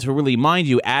to really mind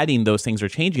you adding those things or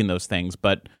changing those things,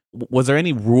 but was there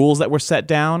any rules that were set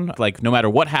down? Like, no matter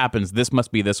what happens, this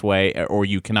must be this way, or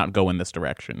you cannot go in this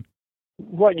direction?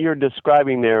 What you're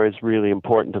describing there is really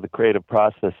important to the creative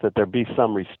process, that there be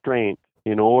some restraint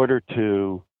in order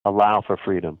to allow for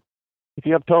freedom. If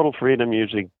you have total freedom, you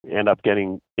usually end up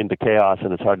getting into chaos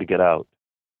and it's hard to get out.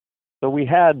 So we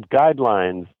had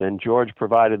guidelines, and George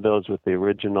provided those with the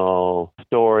original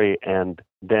story and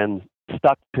then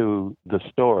stuck to the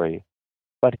story.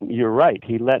 But you're right,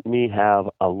 he let me have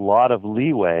a lot of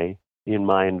leeway in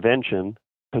my invention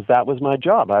because that was my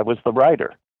job. I was the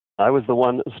writer. I was the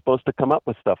one that was supposed to come up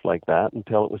with stuff like that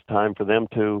until it was time for them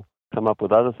to come up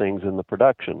with other things in the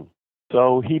production.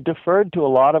 So he deferred to a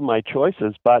lot of my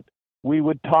choices, but we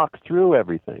would talk through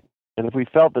everything. And if we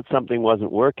felt that something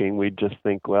wasn't working, we'd just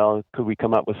think, well, could we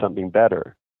come up with something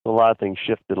better? So a lot of things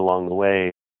shifted along the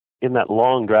way. In that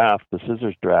long draft, the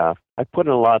scissors draft, I put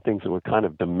in a lot of things that were kind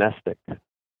of domestic,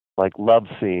 like love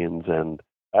scenes, and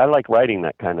I like writing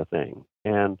that kind of thing.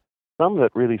 And some of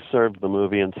it really served the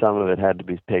movie, and some of it had to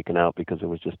be taken out because there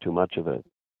was just too much of it.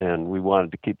 And we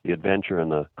wanted to keep the adventure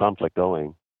and the conflict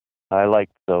going. I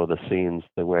liked, though, the scenes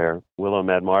where Willow,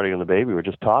 Madmartigan, and the baby were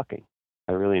just talking.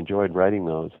 I really enjoyed writing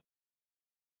those.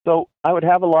 So I would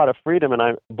have a lot of freedom, and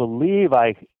I believe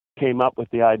I came up with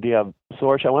the idea of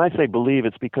Sorsha. When I say believe,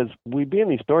 it's because we'd be in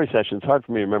these story sessions. It's hard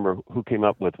for me to remember who came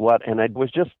up with what, and I was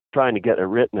just trying to get it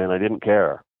written, and I didn't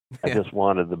care. I just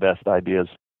wanted the best ideas.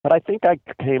 But I think I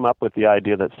came up with the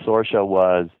idea that Sorsha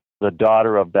was the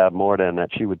daughter of Bavmorda and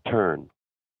that she would turn.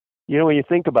 When you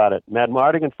think about it,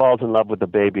 Madmartigan falls in love with the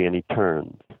baby and he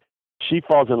turns. She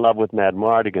falls in love with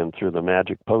Madmartigan through the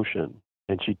magic potion,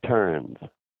 and she turns.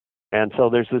 And so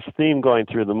there's this theme going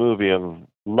through the movie of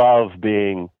love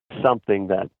being something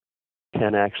that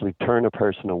can actually turn a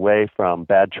person away from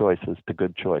bad choices to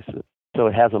good choices. So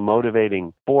it has a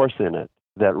motivating force in it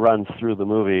that runs through the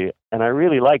movie. And I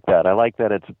really like that. I like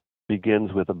that it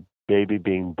begins with a baby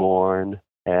being born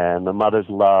and the mother's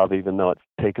love, even though it's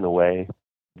taken away.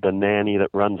 The nanny that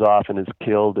runs off and is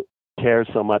killed cares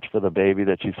so much for the baby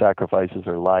that she sacrifices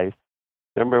her life.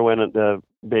 Remember when the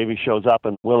baby shows up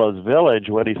in Willow's village,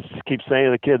 what he keeps saying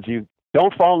to the kids, you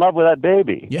don't fall in love with that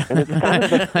baby. Yeah. And it's kind of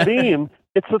the theme.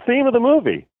 It's the theme of the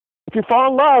movie. If you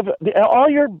fall in love, all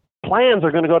your plans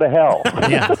are going to go to hell.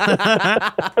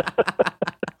 Yeah.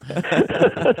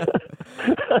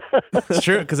 It's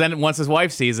true, because then once his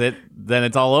wife sees it, then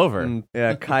it's all over.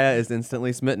 Yeah, Kaya is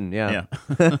instantly smitten. Yeah.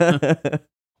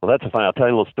 Well, that's fine. I'll tell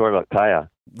you a little story about Kaya.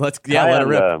 Let it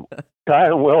rip.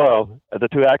 Kaya and Willow, the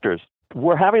two actors,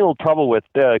 were having a little trouble with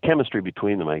chemistry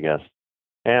between them, I guess.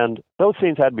 And those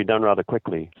scenes had to be done rather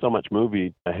quickly. So much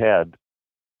movie ahead.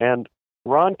 And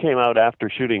Ron came out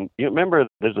after shooting. You remember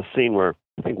there's a scene where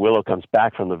I think Willow comes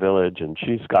back from the village and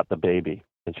she's got the baby.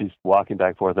 And she's walking back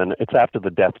and forth, and it's after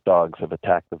the death dogs have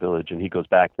attacked the village, and he goes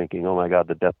back thinking, oh my God,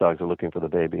 the death dogs are looking for the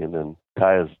baby. And then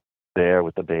Kaya's there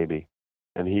with the baby,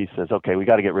 and he says, okay, we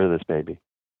got to get rid of this baby.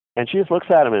 And she just looks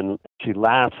at him, and she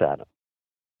laughs at him.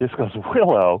 Just goes,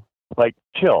 Willow, like,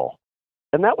 chill.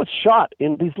 And that was shot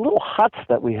in these little huts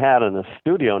that we had in a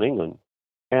studio in England.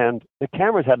 And the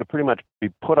cameras had to pretty much be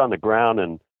put on the ground,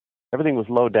 and everything was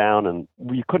low down, and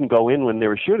you couldn't go in when they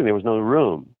were shooting. There was no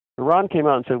room. Ron came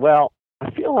out and said, well, I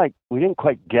feel like we didn't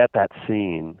quite get that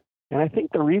scene. And I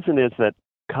think the reason is that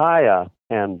Kaya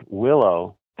and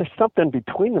Willow, there's something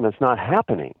between them that's not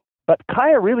happening. But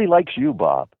Kaya really likes you,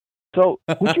 Bob. So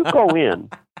would you go in?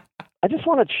 I just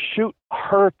want to shoot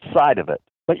her side of it,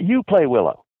 but you play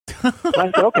Willow. And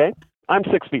I said, okay. I'm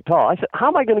 6 feet tall. I said, how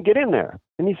am I going to get in there?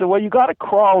 And he said, well, you got to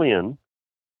crawl in,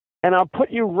 and I'll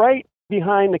put you right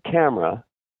behind the camera,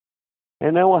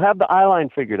 and then we'll have the eye line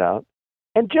figured out,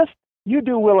 and just you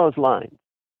do Willow's line.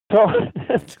 So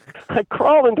I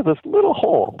crawl into this little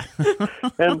hole,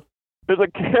 and there's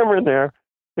a camera in there,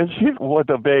 and she's with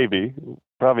a baby,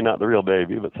 probably not the real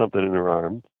baby, but something in her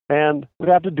arms, and we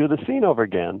have to do the scene over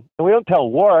again. And we don't tell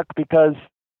Warwick because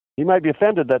he might be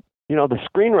offended that, you know, the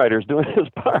screenwriter's doing his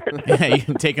part. Yeah,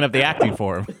 you're taking up the acting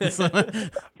for him.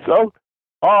 So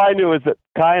all I knew is that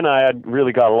Kai and I had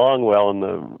really got along well in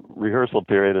the rehearsal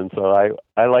period, and so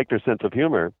I liked her sense of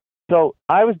humor. So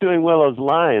I was doing Willow's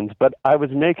lines, but I was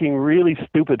making really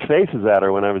stupid faces at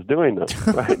her when I was doing them,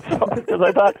 right? So, because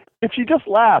I thought, if she just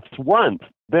laughs once,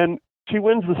 then she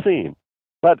wins the scene.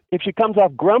 But if she comes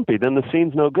off grumpy, then the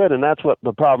scene's no good, and that's what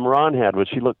the problem Ron had, was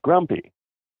she looked grumpy.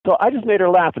 So I just made her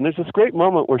laugh, and there's this great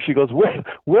moment where she goes,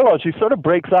 Willow, she sort of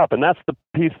breaks up, and that's the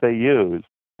piece they use.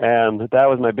 And that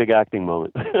was my big acting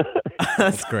moment.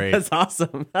 That's great. That's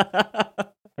awesome.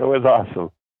 It was awesome.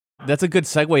 That's a good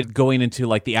segue going into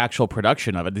like the actual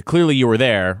production of it. Clearly you were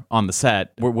there on the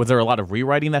set. Was there a lot of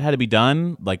rewriting that had to be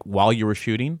done, like while you were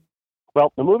shooting?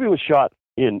 Well, the movie was shot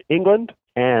in England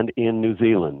and in New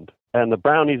Zealand. And the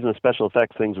brownies and the special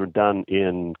effects things were done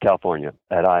in California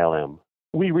at ILM.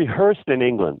 We rehearsed in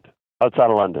England, outside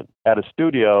of London, at a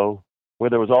studio where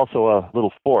there was also a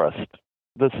little forest.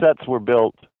 The sets were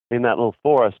built in that little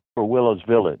forest for Willow's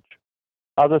Village.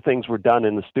 Other things were done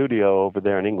in the studio over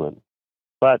there in England.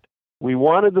 But we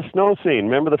wanted the snow scene.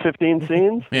 Remember the 15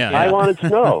 scenes? Yeah. I wanted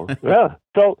snow. Yeah.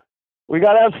 So we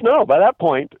got to have snow. By that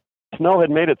point, snow had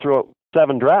made it through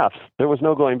 7 drafts. There was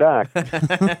no going back.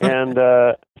 And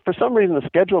for some reason, the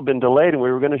schedule had been delayed, and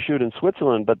we were going to shoot in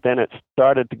Switzerland, but then it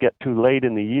started to get too late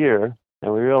in the year,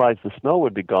 and we realized the snow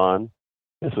would be gone.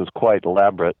 This was quite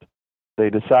elaborate. They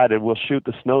decided we'll shoot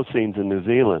the snow scenes in New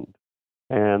Zealand.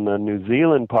 And the New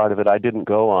Zealand part of it, I didn't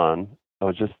go on. I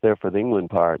was just there for the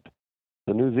England part.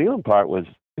 The New Zealand part was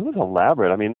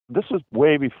elaborate. I mean, this was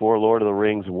way before Lord of the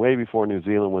Rings, way before New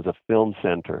Zealand was a film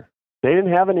center. They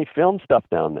didn't have any film stuff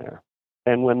down there.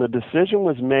 And when the decision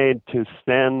was made to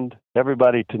send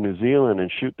everybody to New Zealand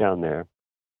and shoot down there,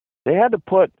 they had to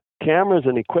put cameras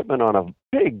and equipment on a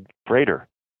big freighter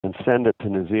and send it to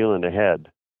New Zealand ahead.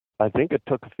 I think it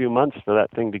took a few months for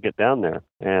that thing to get down there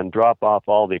and drop off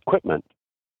all the equipment.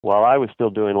 While I was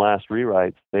still doing last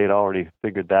rewrites, they had already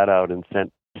figured that out and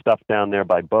sent stuff down there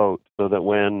by boat, so that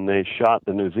when they shot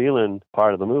the New Zealand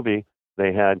part of the movie,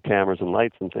 they had cameras and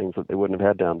lights and things that they wouldn't have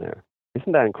had down there.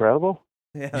 Isn't that incredible?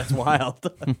 Yeah, that's wild.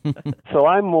 So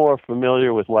I'm more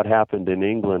familiar with what happened in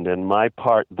England, and my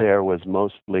part there was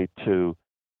mostly to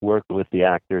work with the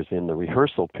actors in the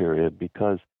rehearsal period,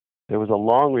 because there was a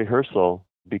long rehearsal,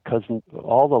 because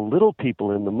all the little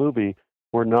people in the movie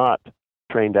were not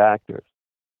trained actors.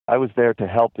 I was there to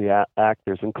help the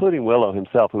actors, including Willow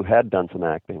himself, who had done some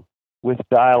acting, with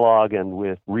dialogue and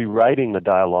with rewriting the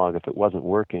dialogue if it wasn't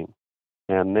working.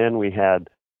 And then we had,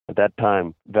 at that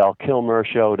time, Val Kilmer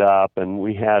showed up, and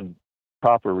we had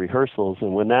proper rehearsals.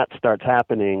 And when that starts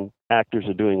happening, actors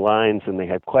are doing lines, and they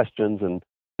have questions, and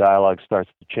dialogue starts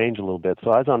to change a little bit.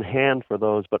 So I was on hand for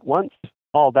those. But once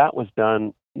all that was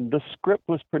done, the script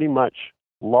was pretty much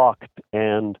locked,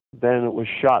 and then it was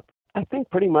shot, I think,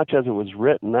 pretty much as it was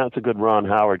written. That's a good Ron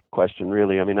Howard question,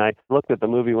 really. I mean, I looked at the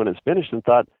movie when it's finished and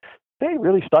thought, they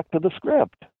really stuck to the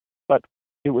script. But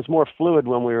it was more fluid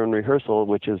when we were in rehearsal,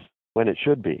 which is when it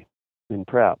should be, in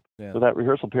prep. Yeah. So that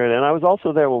rehearsal period. And I was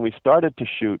also there when we started to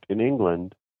shoot in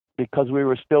England, because we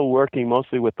were still working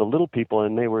mostly with the little people,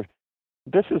 and they were,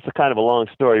 this is a kind of a long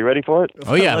story. You ready for it?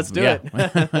 Oh, yeah. Let's do it.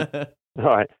 All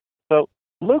right. So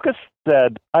Lucas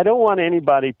said, I don't want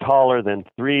anybody taller than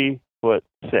 3'6"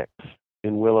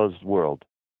 in Willow's world.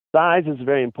 Size is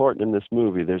very important in this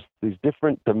movie. There's these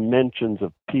different dimensions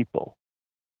of people.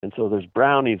 And so there's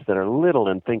brownies that are little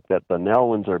and think that the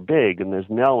Nelwyns are big, and there's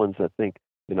Nelwyns that think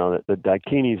You know, the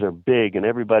dakinis are big and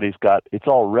it's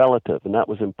all relative, and that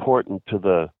was important to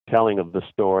the telling of the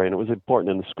story, and it was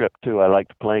important in the script too. I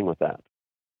liked playing with that.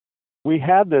 We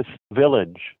had this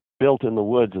village built in the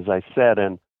woods, as I said,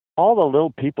 and all the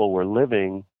little people were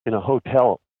living in a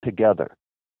hotel together.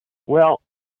 Well,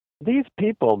 these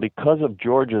people, because of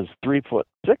George's 3'6"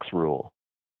 rule,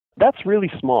 that's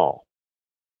really small.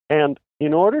 And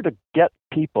in order to get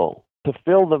people to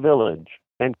fill the village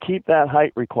and keep that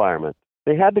height requirement,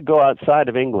 they had to go outside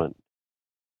of England.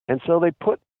 And so they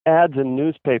put ads in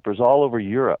newspapers all over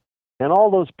Europe. And all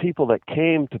those people that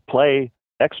came to play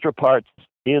extra parts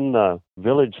in the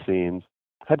village scenes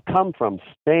had come from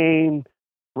Spain,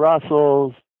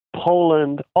 Brussels,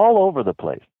 Poland, all over the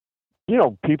place. You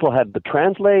know, people had to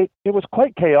translate. It was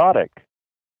quite chaotic.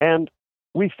 And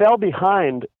we fell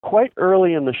behind quite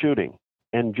early in the shooting.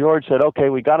 And George said, okay,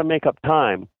 we got to make up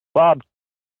time. Bob,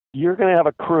 you're going to have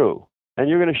a crew, and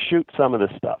you're going to shoot some of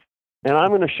this stuff. And I'm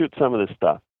going to shoot some of this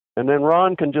stuff. And then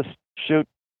Ron can just shoot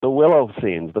the Willow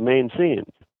scenes, the main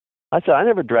scenes. I said, I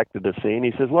never directed a scene.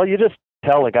 He says, well, you just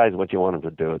tell the guys what you want them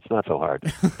to do. It's not so hard.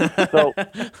 So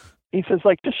he says,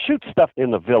 like, just shoot stuff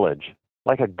in the village,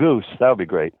 like a goose. That would be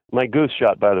great. My goose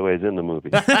shot, by the way, is in the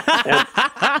movie.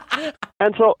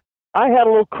 And so I had a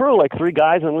little crew, like 3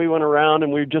 guys, and we went around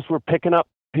and we just were picking up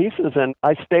pieces. And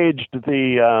I staged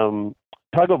the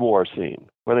tug-of-war scene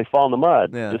where they fall in the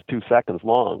mud, just 2 seconds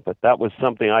long. But that was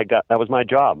something that was my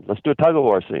job. Let's do a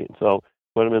tug-of-war scene. So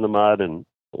put them in the mud, and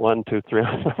 1, 2, 3.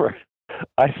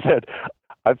 I said,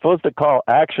 I'm supposed to call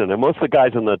action. And most of the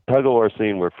guys in the tug-of-war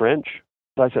scene were French.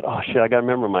 So I said, oh, shit, I got to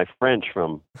remember my French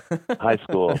from high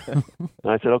school. And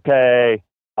I said, okay,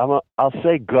 I'll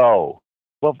say go.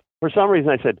 Well, for some reason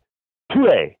I said,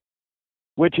 tuer,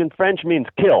 which in French means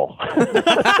kill.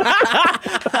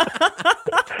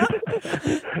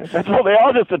 And so they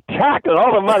all just attacked, and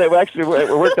all the mud, it actually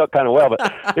worked out kind of well,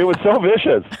 but it was so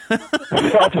vicious.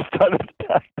 They all just started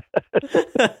attacking.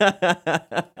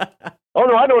 Oh,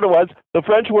 no, I know what it was. The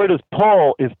French word is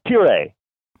pull, is tirer,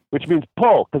 which means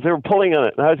pull, because they were pulling on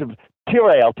it. And I said,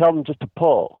 tirer, I'll tell them just to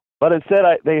pull. But instead,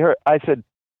 I said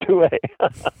tuer,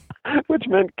 which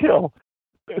meant kill.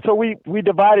 So we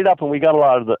divided up, and we got a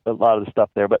lot of the stuff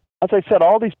there. But as I said,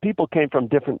 all these people came from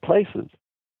different places.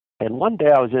 And one day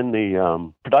I was in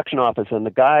the production office, and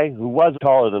the guy who was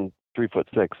taller than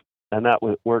 3'6", and that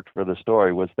worked for the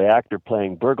story, was the actor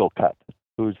playing Burglekutt,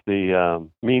 who's the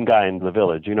mean guy in the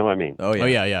village. You know what I mean? Oh,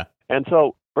 yeah. And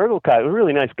so Burglekutt, a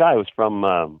really nice guy, was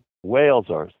from Wales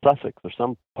or Sussex or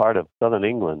some part of southern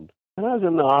England. And I was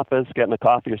in the office getting a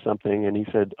coffee or something, and he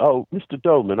said, oh, Mr.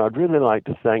 Doberman, I'd really like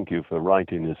to thank you for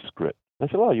writing this script. I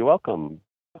said, well, you're welcome.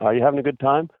 Are you having a good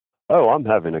time? Oh, I'm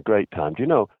having a great time. Do you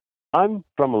know, I'm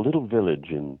from a little village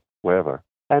in wherever,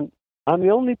 and I'm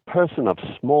the only person of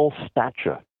small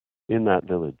stature in that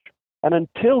village. And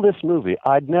until this movie,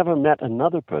 I'd never met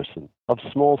another person of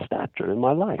small stature in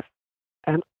my life.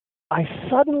 And I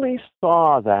suddenly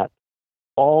saw that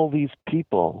all these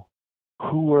people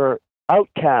who were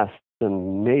outcasts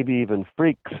and maybe even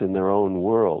freaks in their own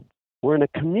world were in a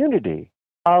community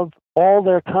of all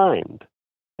their kind.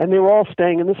 And they were all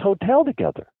staying in this hotel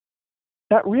together.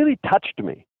 That really touched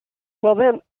me. Well,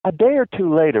 then, a day or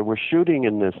two later, we're shooting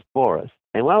in this forest.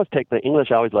 And when I was taking the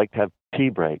English, I always like to have tea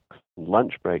breaks,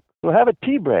 lunch breaks. So I have a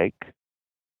tea break,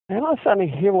 and all of a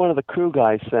sudden I hear one of the crew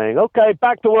guys saying, okay,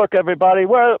 back to work, everybody.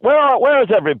 Where is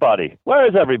everybody? Where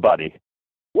is everybody?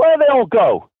 Where did they all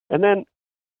go? And then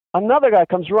another guy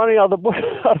comes running out of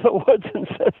the woods and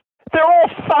says, they're all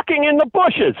fucking in the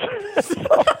bushes.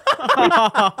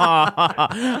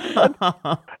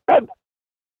 and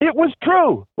it was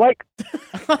true. Like,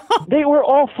 they were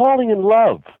all falling in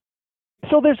love.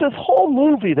 So there's this whole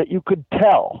movie that you could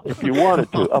tell, if you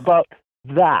wanted to, about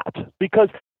that. Because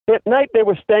at night they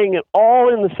were staying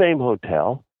all in the same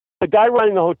hotel. The guy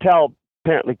running the hotel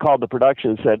apparently called the production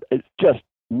and said, it's just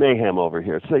mayhem over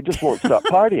here. So they just won't stop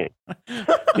partying.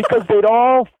 Because they'd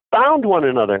all found one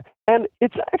another. And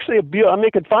it's actually I'm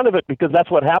making fun of it because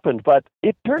that's what happened. But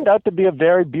it turned out to be a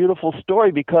very beautiful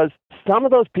story because some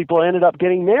of those people ended up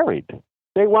getting married.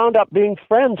 They wound up being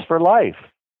friends for life.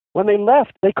 When they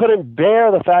left, they couldn't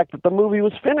bear the fact that the movie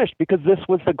was finished because this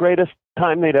was the greatest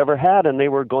time they'd ever had, and they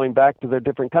were going back to their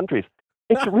different countries.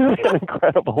 It's really an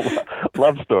incredible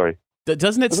love story.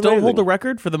 Doesn't it still hold the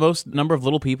record for the most number of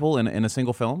little people in a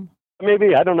single film?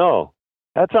 Maybe. I don't know.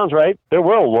 That sounds right. There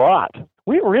were a lot.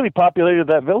 We really populated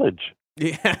that village.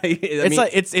 Yeah,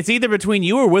 it's either between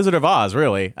you or Wizard of Oz,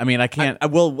 really. I mean, I can't.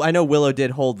 I know Willow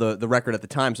did hold the record at the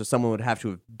time, so someone would have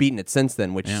to have beaten it since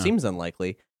then, which seems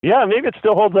unlikely. Yeah, maybe it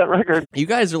still holds that record. You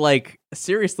guys are like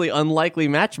seriously unlikely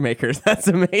matchmakers. That's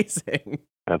amazing.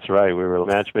 That's right. We were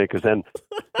matchmakers. And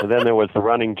then there was the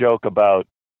running joke about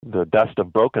the Dust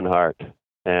of Broken Heart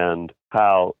and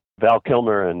how Val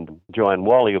Kilmer and Joanne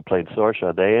Whalley, who played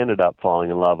Sorsha, they ended up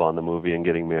falling in love on the movie and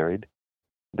getting married.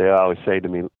 They always say to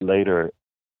me later,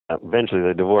 eventually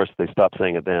they divorced, they stopped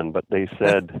saying it then, but they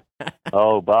said,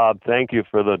 "Oh, Bob, thank you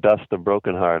for the Dust of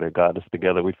Broken Heart. It got us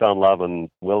together. We found love in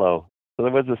Willow." So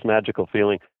there was this magical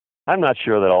feeling. I'm not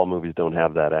sure that all movies don't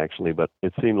have that, actually, but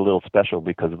it seemed a little special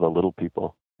because of the little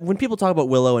people. When people talk about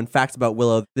Willow and facts about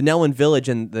Willow, the Nelwyn village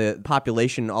and the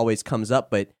population always comes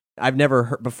up, but I've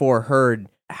never before heard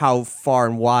how far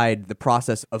and wide the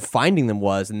process of finding them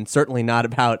was, and certainly not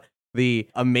about the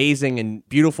amazing and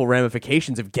beautiful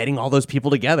ramifications of getting all those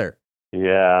people together.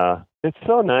 Yeah, it's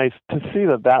so nice to see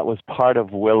that that was part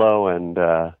of Willow, and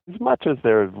as much as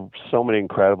there are so many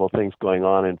incredible things going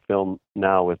on in film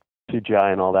now with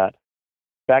CGI and all that,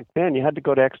 back then you had to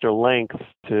go to extra lengths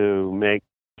to make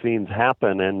scenes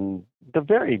happen, and the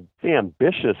very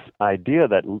ambitious idea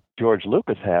that George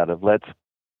Lucas had of let's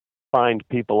find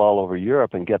people all over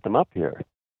Europe and get them up here.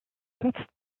 That's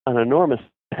an enormous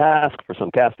task for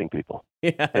some casting people.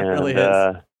 Yeah, it really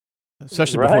is.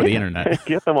 Especially before the internet.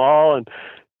 Get them all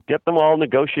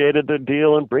negotiated their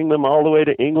deal and bring them all the way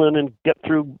to England and get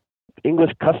through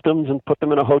English customs and put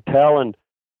them in a hotel and,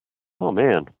 oh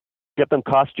man, get them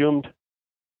costumed.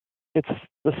 It's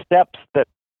the steps that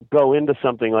go into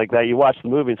something like that. You watch the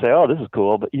movie and say, oh, this is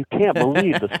cool, but you can't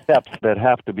believe the steps that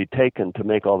have to be taken to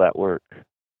make all that work.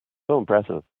 So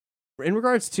impressive. In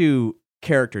regards to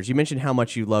characters, you mentioned how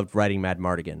much you loved writing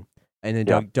Madmartigan, and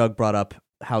then Doug brought up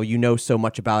how you know so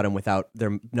much about him without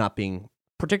there not being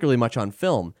particularly much on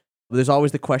film. There's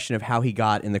always the question of how he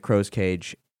got in the crow's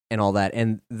cage and all that,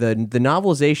 and the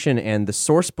novelization and the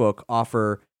source book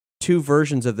offer two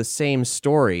versions of the same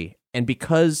story, and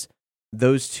because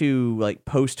those two like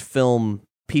post-film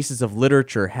pieces of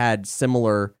literature had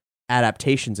similar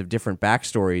adaptations of different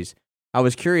backstories, I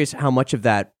was curious how much of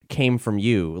that came from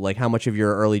you, like how much of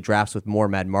your early drafts with more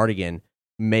Madmartigan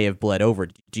may have bled over.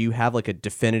 Do you have like a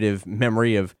definitive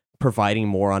memory of providing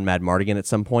more on Madmartigan at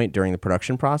some point during the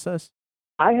production process?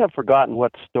 I have forgotten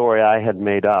what story I had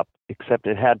made up, except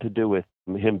it had to do with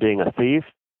him being a thief,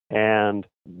 and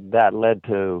that led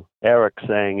to Eric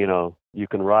saying, you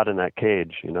can rot in that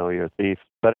cage, you're a thief.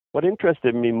 But what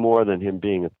interested me more than him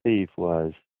being a thief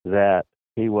was that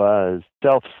he was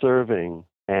self-serving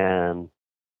and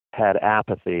had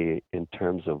apathy in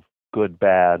terms of good,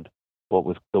 bad, what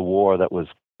was the war that was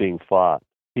being fought.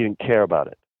 He didn't care about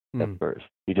it at first.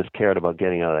 He just cared about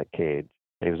getting out of that cage.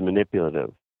 He was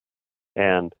manipulative.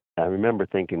 And I remember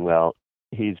thinking, well,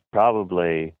 he's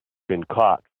probably been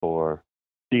caught for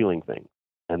stealing things.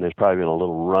 And there's probably been a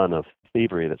little run of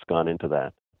thievery that's gone into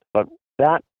that. But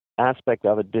that aspect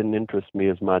of it didn't interest me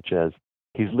as much as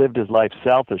he's lived his life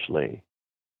selfishly.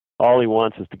 All he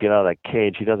wants is to get out of that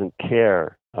cage. He doesn't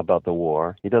care about the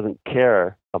war. He doesn't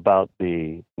care about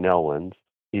the Nelwyns.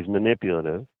 He's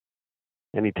manipulative.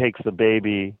 And he takes the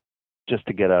baby just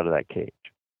to get out of that cage.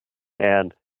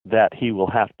 And that he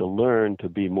will have to learn to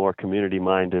be more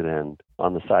community-minded and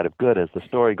on the side of good as the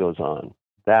story goes on.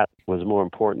 That was more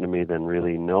important to me than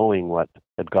really knowing what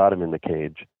had got him in the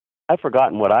cage. I've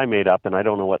forgotten what I made up, and I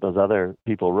don't know what those other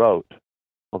people wrote,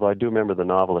 although I do remember the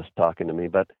novelist talking to me,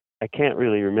 but I can't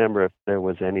really remember if there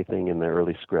was anything in the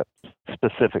early scripts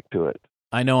specific to it.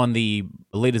 I know on the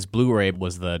latest Blu-ray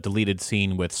was the deleted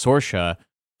scene with Sorsha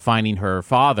finding her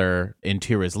father in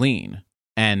Tir Asleen.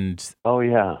 And oh,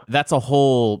 yeah, that's a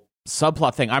whole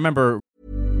subplot thing. I remember.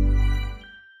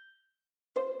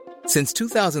 Since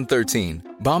 2013,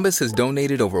 Bombas has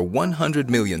donated over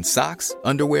 100 million socks,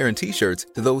 underwear, and T-shirts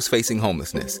to those facing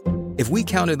homelessness. If we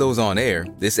counted those on air,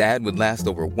 this ad would last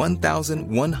over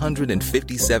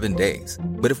 1,157 days.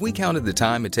 But if we counted the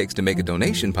time it takes to make a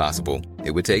donation possible,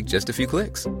 it would take just a few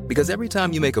clicks. Because every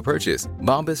time you make a purchase,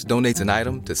 Bombas donates an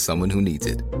item to someone who needs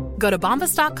it. Go to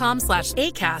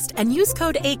bombas.com/ACAST and use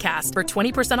code ACAST for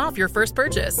 20% off your first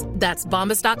purchase. That's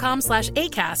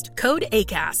bombas.com/ACAST, code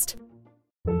ACAST.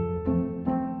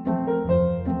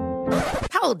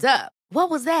 Hold up. What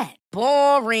was that?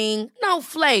 Boring. No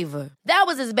flavor. That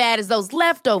was as bad as those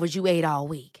leftovers you ate all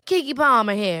week. Keke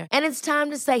Palmer here, and it's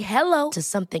time to say hello to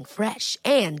something fresh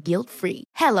and guilt-free.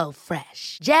 Hello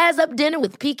Fresh. Jazz up dinner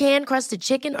with pecan-crusted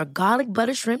chicken or garlic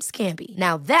butter shrimp scampi.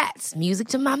 Now that's music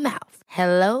to my mouth.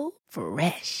 Hello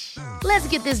Fresh. Let's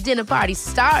get this dinner party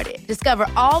started. Discover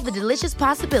all the delicious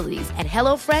possibilities at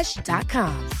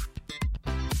HelloFresh.com.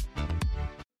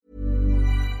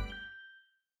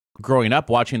 Growing up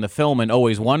watching the film and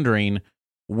always wondering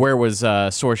where was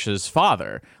Sorsha's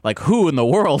father? Like, who in the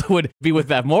world would be with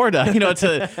Bavmorda,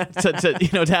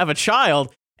 to have a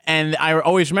child? And I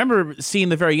always remember seeing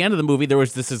the very end of the movie, there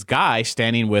was this guy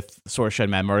standing with Sorsha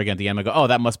and Bavmorda at the end. I go, oh,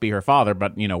 that must be her father,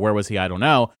 but, where was he? I don't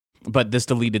know. But this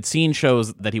deleted scene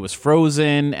shows that he was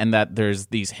frozen and that there's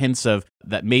these hints of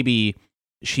that maybe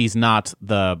she's not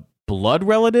the blood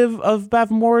relative of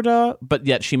Bavmorda, but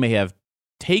yet she may have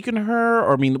taken her.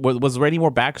 Or, was there any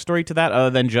more backstory to that other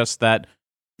than just that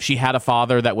she had a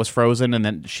father that was frozen and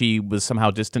then she was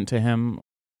somehow distant to him?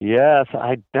 Yes,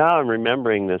 now I'm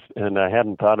remembering this, and I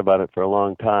hadn't thought about it for a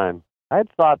long time. I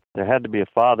had thought there had to be a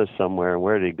father somewhere, and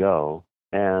where did he go?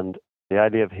 And the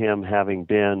idea of him having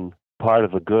been part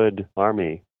of a good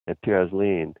army at Tir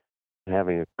Asleen and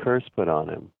having a curse put on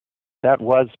him, that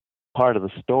was part of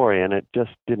the story, and it just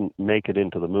didn't make it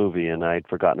into the movie, and I'd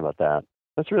forgotten about that.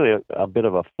 That's really a bit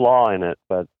of a flaw in it,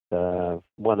 but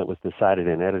one that was decided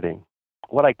in editing.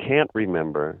 What I can't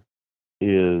remember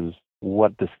is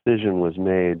what decision was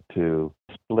made to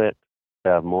split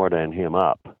Bavmorda and him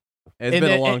up. It's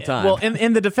been a long time. Well,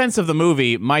 in the defense of the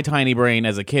movie, my tiny brain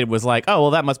as a kid was like, oh,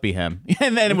 well, that must be him.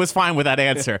 And then it was fine with that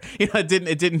answer. It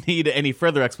didn't need any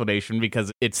further explanation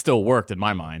because it still worked in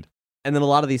my mind. And then a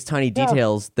lot of these tiny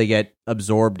details, they get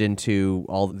absorbed into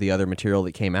all the other material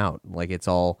that came out. Like it's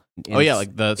all...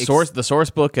 like the source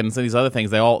book and some of these other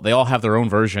things, they all have their own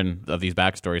version of these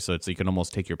backstories, so you can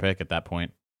almost take your pick at that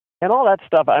point. And all that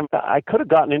stuff, I could have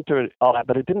gotten into it, all that,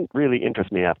 but it didn't really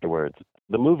interest me afterwards.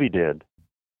 The movie did.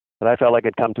 But I felt like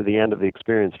I'd come to the end of the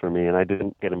experience for me, and I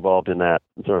didn't get involved in that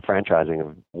sort of franchising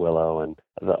of Willow and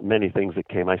the many things that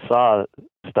came. I saw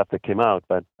stuff that came out,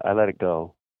 but I let it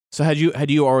go. So had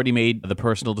you already made the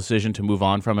personal decision to move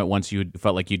on from it once you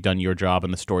felt like you'd done your job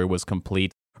and the story was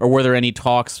complete? Or were there any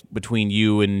talks between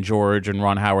you and George and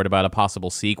Ron Howard about a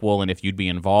possible sequel and if you'd be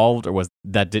involved, or was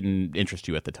that didn't interest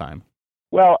you at the time?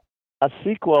 Well, a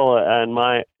sequel and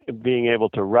my being able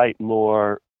to write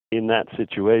more in that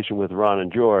situation with Ron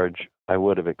and George, I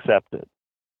would have accepted.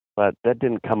 But that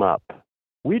didn't come up.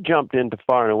 We jumped into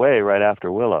Far and Away right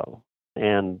after Willow,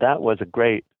 and that was a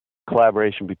great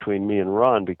collaboration between me and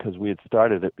Ron because we had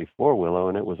started it before Willow,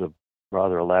 and it was a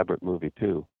rather elaborate movie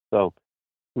too. So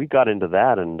we got into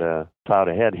that and plowed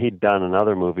ahead. He'd done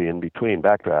another movie in between,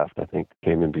 Backdraft, I think,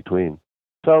 came in between.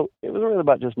 So it was really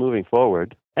about just moving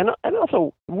forward. And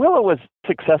also, Willow was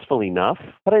successful enough,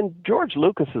 but in George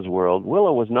Lucas's world,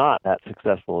 Willow was not that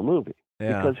successful a movie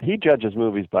because he judges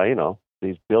movies by,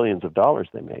 these billions of dollars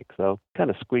they make. So kind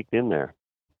of squeaked in there.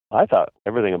 I thought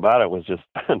everything about it was just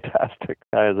fantastic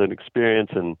as an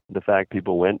experience, and the fact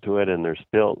people went to it, and there's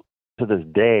still, to this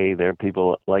day, there are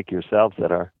people like yourselves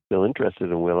that are still interested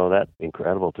in Willow. That's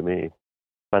incredible to me.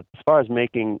 But as far as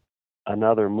making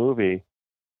another movie,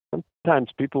 sometimes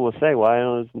people will say, why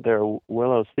isn't there a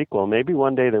Willow sequel? Maybe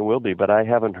one day there will be, but I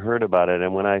haven't heard about it.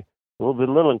 And the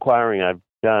little inquiring I've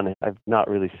done, I've not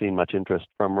really seen much interest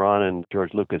from Ron and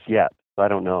George Lucas yet. So I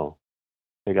don't know.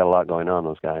 They got a lot going on,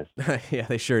 those guys. Yeah,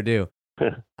 they sure do.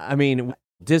 I mean,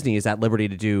 Disney is at liberty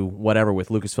to do whatever with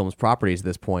Lucasfilm's properties at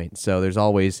this point, so there's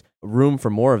always room for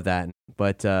more of that.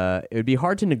 But it would be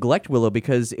hard to neglect Willow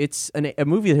because it's a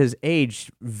movie that has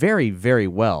aged very, very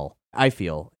well, I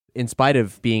feel, in spite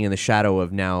of being in the shadow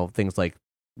of now things like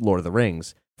Lord of the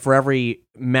Rings. For every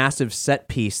massive set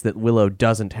piece that Willow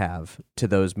doesn't have to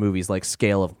those movies, like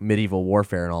scale of medieval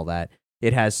warfare and all that,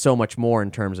 it has so much more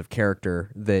in terms of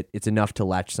character that it's enough to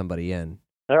latch somebody in.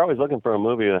 They're always looking for a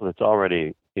movie that's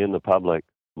already in the public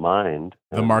mind.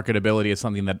 The marketability is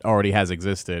something that already has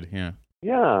existed, yeah.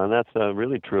 Yeah, and that's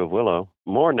really true of Willow.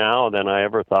 More now than I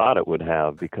ever thought it would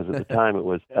have, because at the time it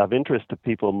was of interest to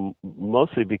people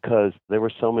mostly because there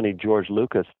were so many George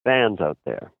Lucas fans out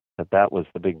there. That was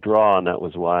the big draw, and that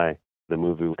was why the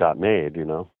movie got made,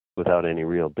 without any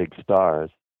real big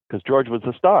stars. Because George was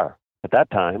a star at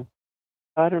that time.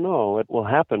 I don't know what will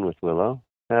happen with Willow.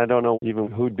 And I don't know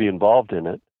even who'd be involved in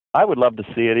it. I would love to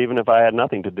see it even if I had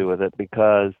nothing to do with it,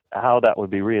 because how that would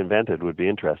be reinvented would be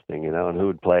interesting, and who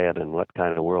would play it and what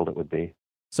kind of world it would be.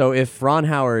 So if Ron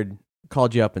Howard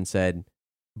called you up and said,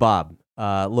 Bob,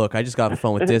 look, I just got off the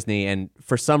phone with Disney, and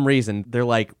for some reason, they're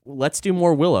like, let's do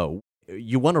more Willow.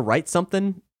 You want to write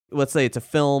something? Let's say it's a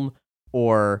film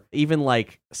or even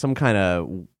like some kind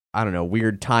of, I don't know,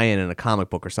 weird tie-in in a comic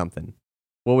book or something.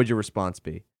 What would your response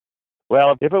be?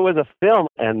 Well, if it was a film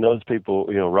and those people,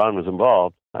 Ron was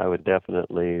involved, I would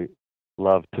definitely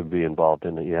love to be involved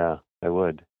in it. Yeah, I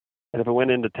would. And if it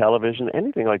went into television,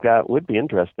 anything like that would be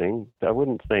interesting. I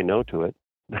wouldn't say no to it.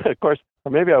 Of course,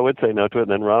 or maybe I would say no to it,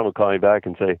 and then Ron would call me back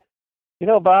and say,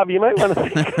 Bob, you might want to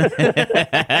think.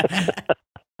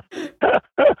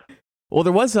 Well,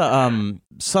 there was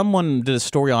someone did a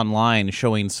story online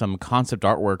showing some concept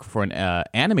artwork for an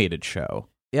animated show.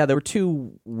 Yeah, there were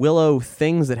two Willow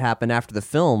things that happened after the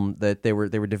film that they were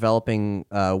developing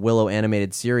Willow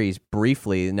animated series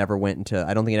briefly. It never went into.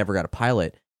 I don't think it ever got a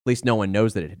pilot. At least no one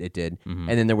knows that it did. Mm-hmm.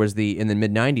 And then there was in the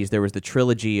mid-90s, there was the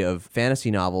trilogy of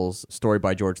fantasy novels, story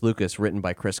by George Lucas, written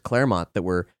by Chris Claremont, that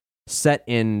were set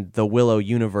in the Willow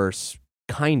universe,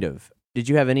 kind of. Did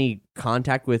you have any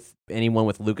contact with anyone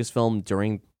with Lucasfilm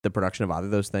during the production of either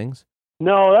of those things?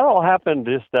 No, that all happened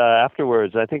just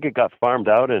afterwards. I think it got farmed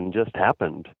out and just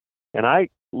happened. And I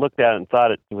looked at it and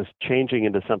thought it was changing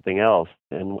into something else,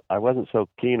 and I wasn't so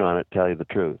keen on it, to tell you the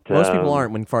truth. Most people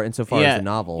aren't insofar as the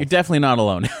novel. You're definitely not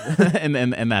alone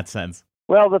in that sense.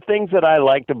 Well, the things that I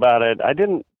liked about it, I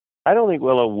don't think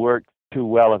Willow worked too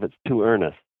well if it's too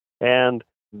earnest. And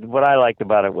what I liked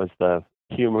about it was the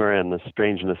humor and the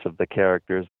strangeness of the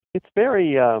characters. It's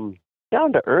very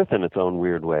down to earth in its own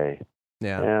weird way.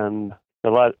 Yeah. And a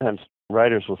lot of times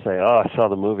writers will say, "Oh, I saw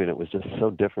the movie and it was just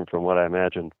so different from what I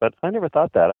imagined." But I never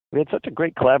thought that. We had such a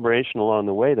great collaboration along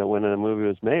the way that when the movie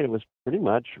was made, it was pretty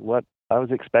much what I was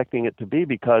expecting it to be,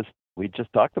 because we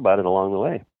just talked about it along the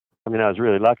way. I mean, I was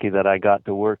really lucky that I got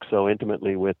to work so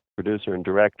intimately with producer and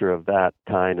director of that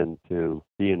kind, and to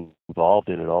be involved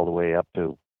in it all the way up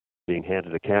to being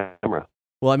handed a camera.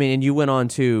 Well, I mean, and you went on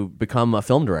to become a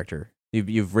film director.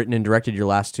 You've written and directed your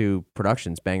last two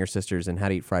productions, Banger Sisters and How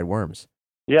to Eat Fried Worms.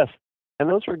 Yes, and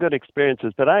those were good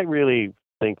experiences, but I really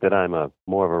think that I'm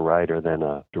more of a writer than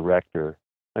a director.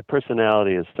 My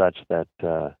personality is such that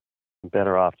I'm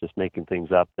better off just making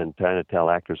things up than trying to tell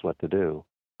actors what to do.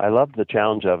 I loved the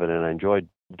challenge of it, and I enjoyed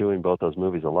doing both those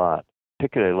movies a lot.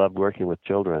 Particularly, I loved working with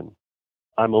children.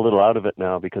 I'm a little out of it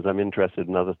now because I'm interested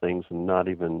in other things and not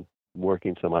even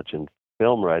working so much in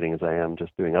film writing as I am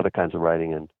just doing other kinds of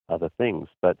writing and other things.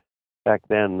 But back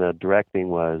then, the directing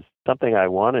was something I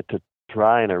wanted to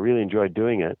try, and I really enjoyed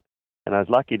doing it. And I was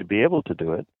lucky to be able to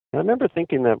do it. And I remember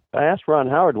thinking that I asked Ron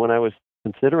Howard when I was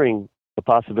considering the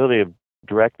possibility of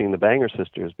directing the Banger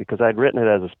Sisters, because I'd written it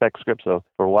as a spec script, so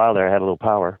for a while there I had a little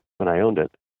power when I owned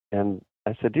it. And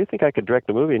I said, "Do you think I could direct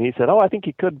the movie?" And he said, "Oh, I think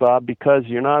you could, Bob, because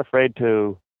you're not afraid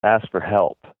to ask for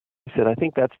help." He said, "I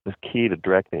think that's the key to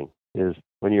directing, is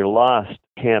when you're lost,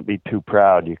 can't be too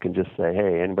proud. You can just say,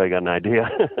 'Hey, anybody got an idea?'"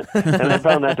 And I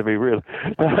found that to be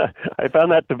I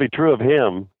found that to be true of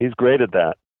him. He's great at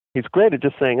that. He's great at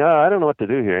just saying, "Oh, I don't know what to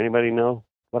do here. Anybody know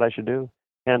what I should do?"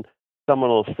 And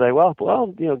someone will say, well,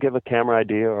 give a camera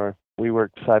idea, or we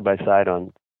worked side by side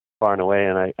on Far and Away,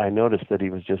 and I noticed that he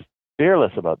was just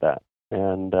fearless about that.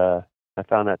 And I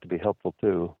found that to be helpful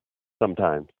too,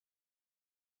 sometimes.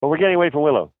 But we're getting away from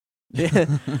Willow. Yeah,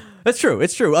 that's true.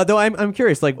 It's true. Though I'm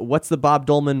curious, like, what's the Bob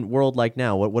Dolman world like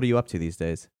now? What are you up to these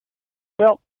days?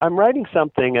 Well, I'm writing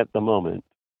something at the moment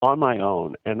on my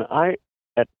own, and I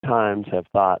at times have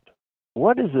thought,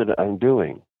 what is it I'm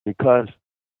doing? Because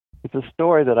it's a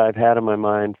story that I've had in my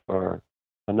mind for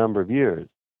a number of years.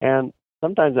 And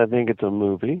sometimes I think it's a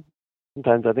movie.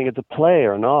 Sometimes I think it's a play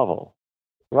or a novel.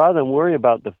 Rather than worry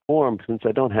about the form, since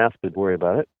I don't have to worry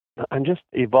about it, I'm just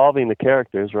evolving the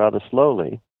characters rather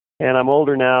slowly. And I'm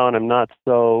older now, and I'm not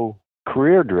so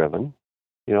career-driven.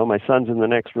 You know, my son's in the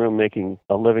next room making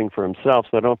a living for himself,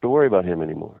 so I don't have to worry about him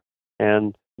anymore.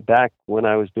 And back when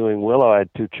I was doing Willow, I had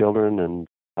 2 children, and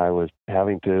I was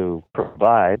having to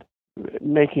provide.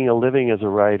 Making a living as a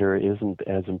writer isn't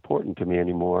as important to me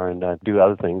anymore, and I do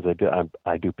other things.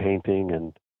 I do painting,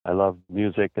 and I love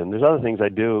music, and there's other things I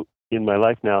do in my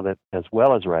life now that, as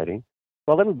well as writing.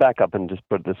 Well, let me back up and just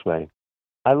put it this way.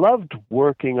 I loved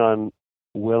working on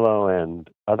Willow and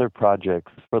other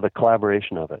projects for the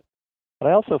collaboration of it. But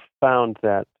I also found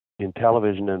that in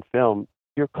television and film,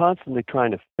 you're constantly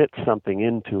trying to fit something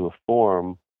into a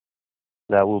form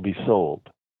that will be sold.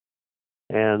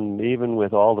 And even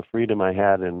with all the freedom I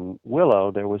had in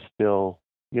Willow, there was still,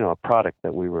 a product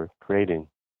that we were creating.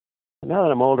 And now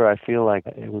that I'm older, I feel like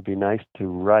it would be nice to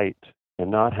write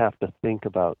and not have to think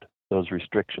about those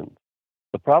restrictions.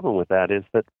 The problem with that is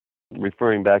that,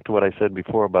 referring back to what I said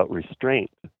before about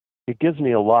restraint, it gives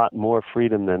me a lot more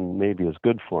freedom than maybe is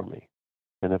good for me.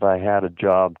 And if I had a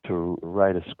job to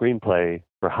write a screenplay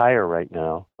for hire right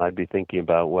now, I'd be thinking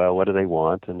about, well, what do they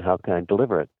want and how can I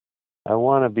deliver it? I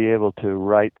want to be able to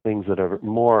write things that are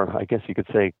more, I guess you could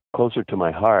say, closer to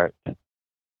my heart,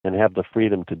 and have the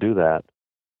freedom to do that.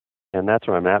 And that's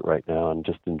where I'm at right now, and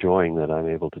just enjoying that I'm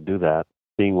able to do that,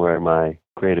 seeing where my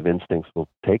creative instincts will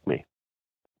take me.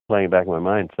 Playing back in my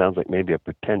mind sounds like maybe a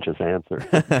pretentious answer.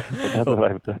 That's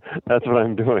what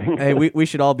I'm doing. Hey, we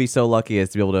should all be so lucky as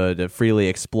to be able to freely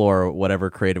explore whatever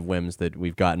creative whims that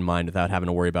we've got in mind without having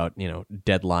to worry about,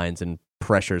 deadlines and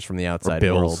pressures from the outside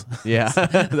bills. world. Yeah.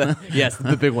 Yes,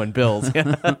 the big one, bills.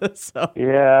 So.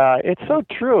 Yeah, it's so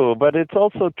true, but it's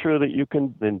also true that you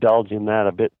can indulge in that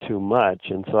a bit too much.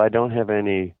 And so I don't have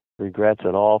any regrets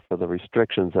at all for the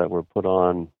restrictions that were put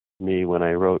on me when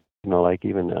I wrote, like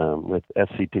even with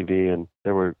SCTV. And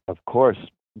there were, of course,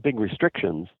 big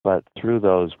restrictions, but through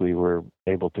those we were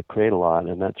able to create a lot.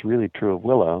 And that's really true of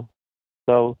Willow.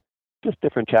 So just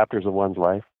different chapters of one's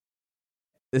life.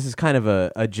 This is kind of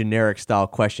a generic style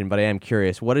question, but I am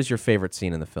curious. What is your favorite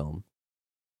scene in the film?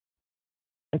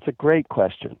 It's a great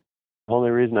question. The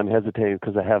only reason I'm hesitating is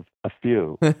because I have a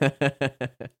few.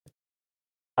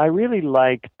 I really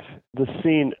liked the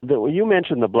scene you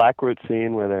mentioned, the Blackroot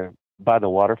scene where they're by the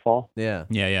waterfall. Yeah.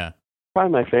 Yeah.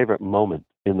 Probably my favorite moment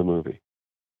in the movie.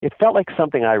 It felt like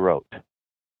something I wrote.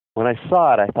 When I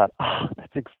saw it, I thought,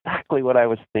 that's exactly what I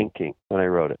was thinking when I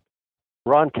wrote it.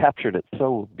 Ron captured it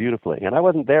so beautifully. And I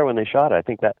wasn't there when they shot it. I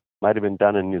think that might have been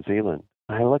done in New Zealand.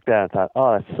 I looked at it and thought,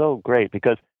 that's so great,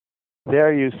 because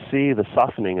there you see the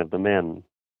softening of the men.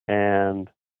 And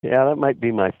yeah, that might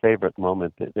be my favorite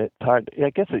moment. It's hard. I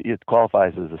guess it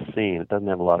qualifies as a scene. It doesn't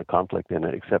have a lot of conflict in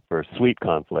it, except for sweet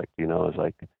conflict. It's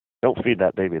like, don't feed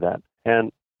that baby that.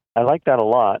 And I like that a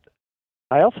lot.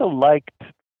 I also liked,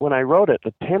 when I wrote it,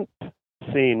 the 10th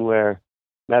scene where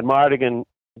Madmartigan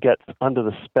gets under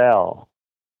the spell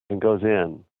and goes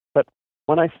in. But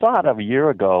when I saw it a year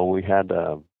ago, we had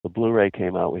the Blu-ray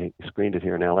came out. We screened it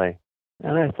here in L.A.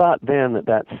 And I thought then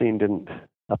that scene didn't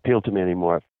appeal to me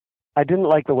anymore. I didn't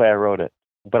like the way I wrote it,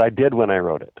 but I did when I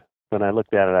wrote it. When I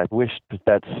looked at it, I wished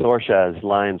that Sorsha's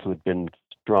lines would have been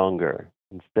stronger.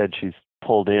 Instead, she's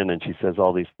pulled in and she says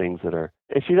all these things that are...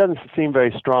 She doesn't seem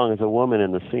very strong as a woman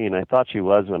in the scene. I thought she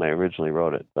was when I originally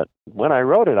wrote it. But when I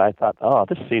wrote it, I thought,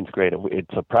 this scene's great. It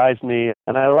surprised me.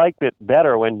 And I liked it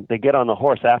better when they get on the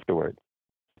horse afterwards.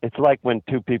 It's like when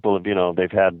two people have, they've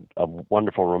had a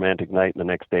wonderful romantic night, and the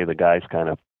next day the guy's kind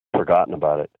of forgotten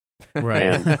about it. Right.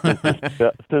 And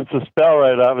since the spell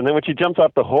right up, and then when she jumps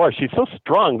off the horse, she's so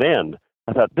strong then.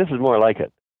 I thought, this is more like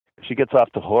it. She gets off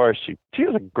the horse. She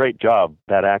does a great job,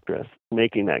 that actress,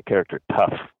 making that character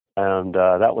tough. And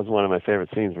that was one of my favorite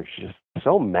scenes where she's just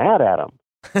so mad at him.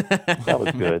 That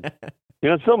was good.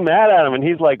 So mad at him, and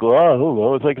he's like,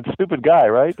 well, it's like a stupid guy,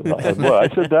 right? What,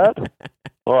 I said that?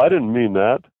 Oh, I didn't mean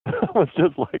that. It was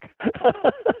just like...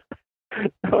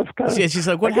 She's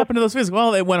like, what happened to those fish?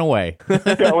 Well, it went away. Yeah,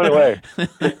 it went away.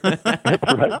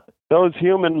 That's right. Those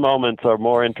human moments are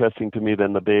more interesting to me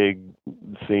than the big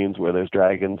scenes where there's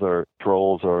dragons or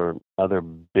trolls or other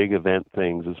big event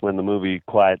things. It's when the movie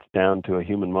quiets down to a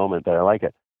human moment that I like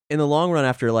it. In the long run,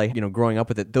 after growing up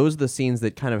with it, those are the scenes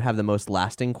that kind of have the most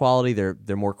lasting quality. They're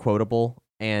more quotable.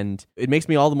 And it makes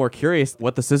me all the more curious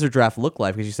what the Scissor Draft looked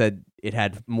like, because you said it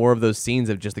had more of those scenes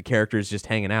of just the characters just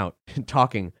hanging out and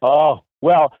talking. Oh,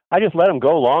 well, I just let them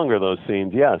go longer, those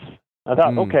scenes, yes. I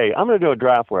thought, okay, I'm going to do a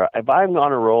draft where if I'm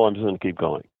on a roll, I'm just going to keep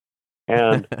going.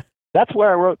 And that's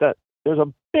where I wrote that. There's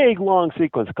a big, long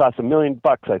sequence. It cost $1 million,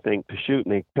 I think, to shoot,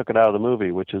 and they took it out of the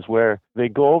movie, which is where they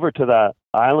go over to the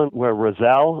island where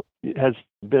Raziel has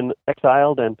been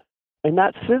exiled. And in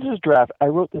that Scissors Draft, I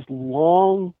wrote this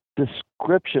long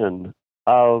description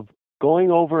of going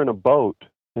over in a boat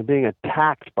and being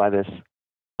attacked by this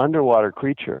underwater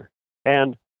creature.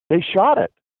 And they shot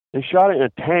it. They shot it in a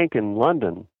tank in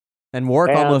London. And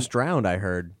Warwick almost drowned, I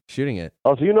heard, shooting it.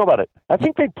 Oh, so you know about it. I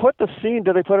think they put the scene,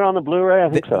 did they put it on the Blu-ray? I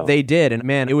think so. They did, and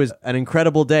man, it was an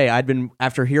incredible day. I'd been,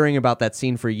 after hearing about that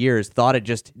scene for years, thought it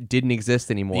just didn't exist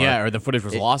anymore. Yeah, or the footage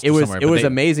was lost somewhere. It was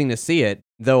amazing to see it,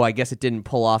 though I guess it didn't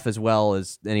pull off as well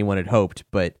as anyone had hoped,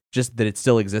 but just that it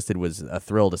still existed was a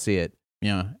thrill to see it.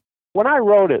 Yeah. When I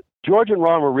wrote it, George and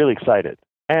Ron were really excited.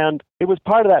 And it was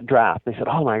part of that draft. They said,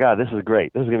 oh my God, this is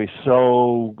great. This is going to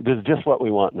be this is just what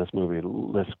we want in this movie,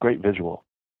 this great visual.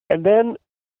 And then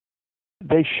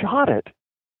they shot it,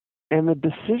 and the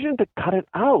decision to cut it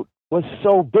out was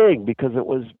so big because it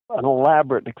was an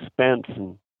elaborate expense.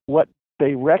 And what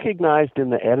they recognized in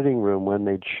the editing room when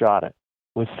they'd shot it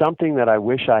was something that I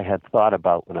wish I had thought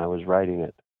about when I was writing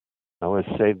it. I would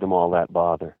have saved them all that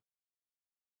bother.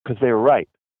 Because they were right.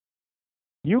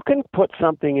 You can put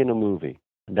something in a movie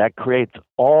that creates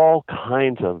all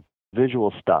kinds of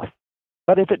visual stuff.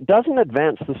 But if it doesn't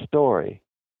advance the story,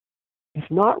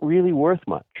 it's not really worth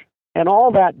much. And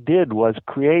all that did was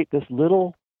create this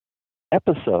little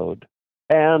episode,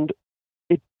 and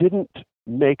it didn't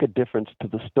make a difference to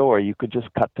the story. You could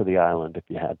just cut to the island if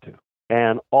you had to.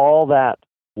 And all that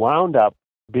wound up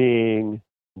being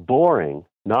boring,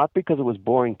 not because it was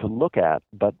boring to look at,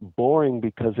 but boring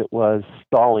because it was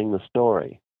stalling the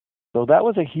story. So that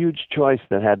was a huge choice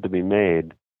that had to be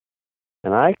made.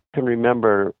 And I can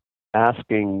remember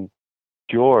asking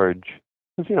George,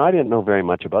 because, I didn't know very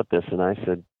much about this, and I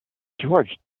said,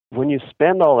 George, when you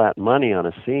spend all that money on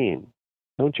a scene,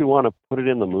 don't you want to put it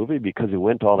in the movie because you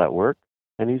went to all that work?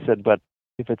 And he said, but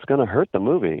if it's going to hurt the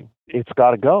movie, it's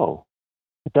got to go.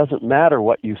 It doesn't matter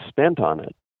what you spent on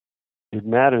it. It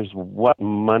matters what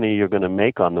money you're going to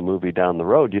make on the movie down the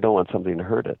road. You don't want something to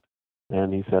hurt it.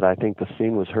 And he said, I think the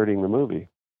scene was hurting the movie.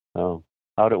 So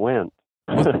out it went.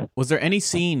 Was there any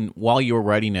scene while you were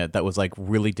writing it that was like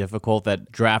really difficult,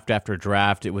 that draft after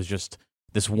draft, it was just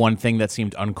this one thing that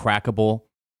seemed uncrackable?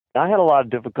 I had a lot of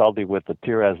difficulty with the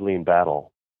Tir-Asleen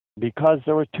battle because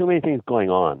there were too many things going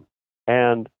on.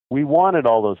 And we wanted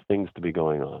all those things to be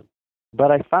going on.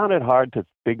 But I found it hard to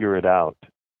figure it out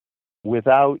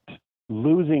without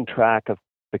losing track of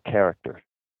the character.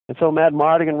 And so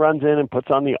Madmartigan runs in and puts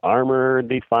on the armor,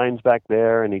 and he finds back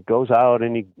there, and he goes out,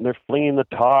 and they're flinging the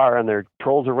tar, and their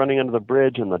trolls are running under the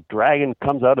bridge, and the dragon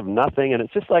comes out of nothing, and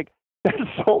it's just like there's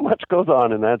so much goes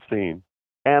on in that scene.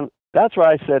 And that's where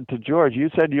I said to George, you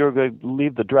said you were going to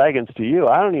leave the dragons to you.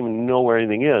 I don't even know where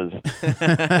anything is.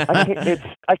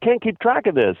 I can't keep track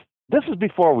of this. This is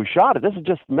before we shot it. This is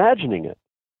just imagining it.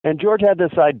 And George had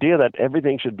this idea that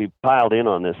everything should be piled in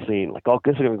on this scene. Like, oh,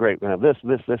 this is going to be great. We're going to have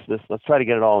this. Let's try to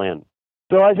get it all in.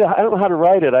 So I said, I don't know how to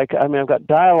write it. I mean, I've got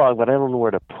dialogue, but I don't know where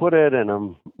to put it, and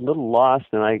I'm a little lost,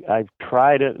 and I've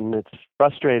tried it, and it's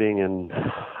frustrating, and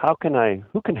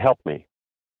who can help me?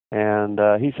 And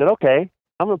he said, okay,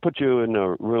 I'm going to put you in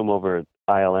a room over at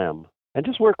ILM and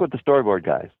just work with the storyboard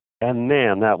guys. And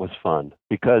man, that was fun,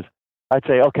 because I'd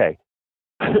say, okay,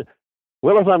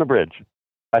 Willow's on a bridge,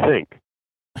 I think.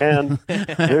 And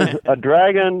there's a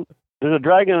dragon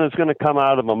that's going to come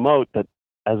out of a moat that,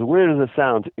 as weird as it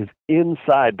sounds, is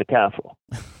inside the castle.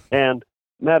 And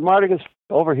Madmartigan's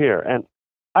over here, and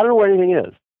I don't know where anything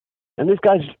is. And these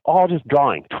guys all just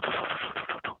drawing.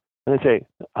 And they say,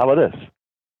 how about this?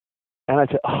 And I'd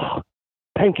say, oh,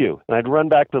 thank you. And I'd run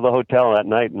back to the hotel that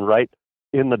night and write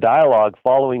in the dialogue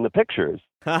following the pictures.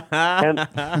 and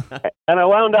I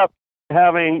wound up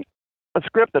having a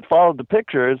script that followed the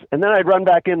pictures, and then I'd run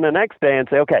back in the next day and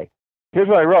say, okay, here's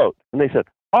what I wrote. And they said,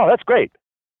 oh, that's great.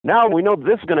 Now we know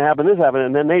this is going to happen, this happened,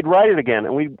 and then they'd write it again,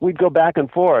 and we'd go back and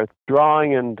forth,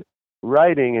 drawing and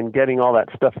writing and getting all that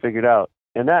stuff figured out.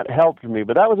 And that helped me,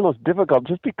 but that was the most difficult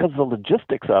just because of the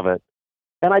logistics of it.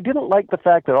 And I didn't like the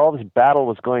fact that all this battle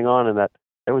was going on and that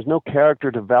there was no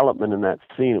character development in that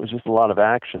scene. It was just a lot of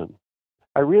action.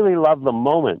 I really love the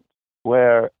moment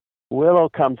where Willow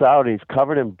comes out, he's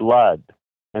covered in blood,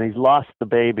 and he's lost the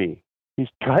baby. He's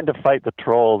trying to fight the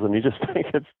trolls, and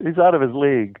he's out of his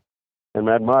league. And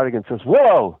Madmartigan says,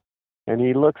 Willow! And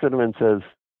he looks at him and says,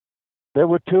 there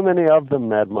were too many of them,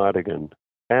 Madmartigan.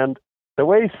 And the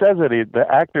way he says it, the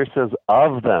actor says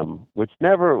of them, which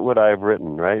never would I have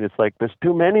written, right? It's like, there's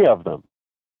too many of them.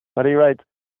 But he writes,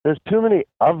 there's too many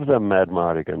of them,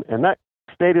 Madmartigan. And that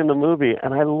stayed in the movie,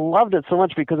 and I loved it so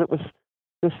much because it was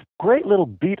this great little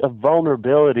beat of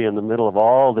vulnerability in the middle of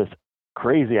all this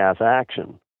crazy-ass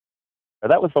action.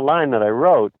 That was the line that I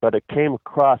wrote, but it came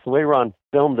across, the way Ron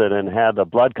filmed it and had the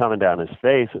blood coming down his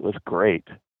face, it was great.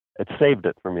 It saved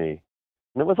it for me.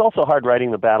 And it was also hard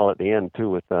writing the battle at the end, too,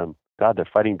 with, God, they're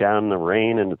fighting down in the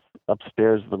rain, and it's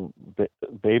upstairs, the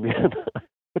baby.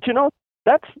 But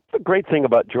that's the great thing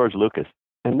about George Lucas,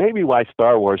 and maybe why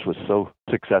Star Wars was so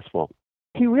successful.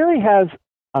 He really has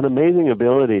an amazing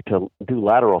ability to do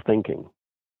lateral thinking,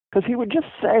 because he would just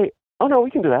say, oh, no,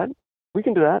 we can do that. We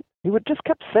can do that. He would just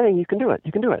kept saying, you can do it.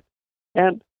 You can do it.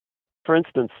 And, for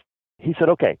instance, he said,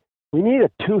 okay, we need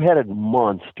a two-headed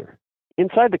monster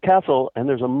inside the castle, and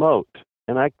there's a moat.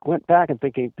 And I went back and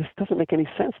thinking, this doesn't make any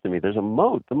sense to me. There's a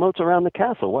moat. The moat's around the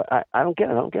castle. What? I don't get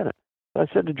it. I don't get it. So I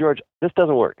said to George, this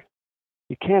doesn't work.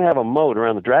 You can't have a moat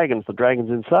around the dragons. The dragon's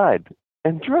inside.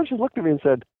 And George just looked at me and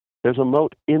said, there's a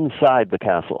moat inside the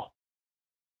castle.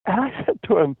 And I said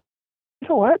to him, you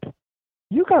know what?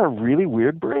 You got a really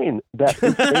weird brain that is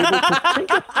able to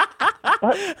think of.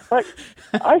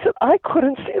 I said, I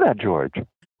couldn't see that, George.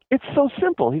 It's so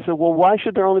simple. He said, well, why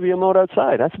should there only be a moat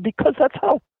outside? I said, because that's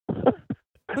how.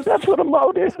 Because that's what a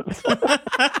moat is.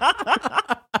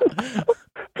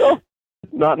 So,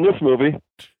 not in this movie. And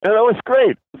it was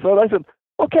great. So I said,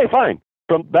 okay, fine.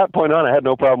 From that point on, I had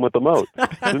no problem with the moat.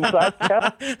 Inside the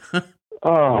castle.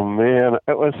 Oh, man.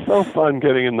 It was so fun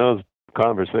getting in those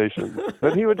conversations.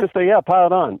 But he would just say, yeah, pile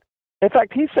it on. In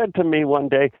fact, he said to me one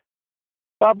day,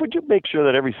 Bob, would you make sure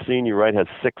that every scene you write has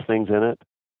 6 things in it?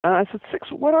 And I said, 6?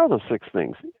 What are those 6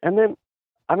 things? And then,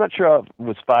 I'm not sure if it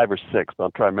was 5 or 6, but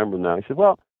I'll try to remember now. He said,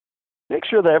 well, make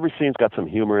sure that every scene's got some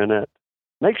humor in it.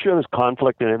 Make sure there's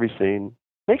conflict in every scene.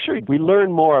 make sure we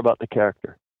learn more about the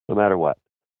character, no matter what.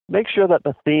 Make sure that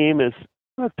the theme is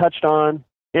touched on,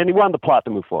 and he wanted the plot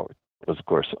to move forward. It was, of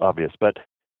course, obvious, but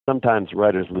sometimes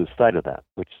writers lose sight of that,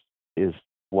 which is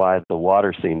why the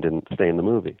water scene didn't stay in the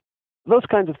movie. Those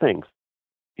kinds of things.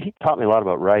 He taught me a lot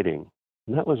about writing,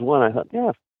 and that was one I thought,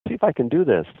 yeah, see if I can do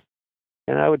this.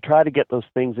 And I would try to get those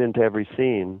things into every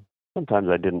scene. Sometimes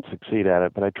I didn't succeed at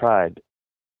it, but I tried.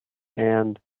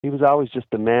 And he was always just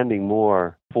demanding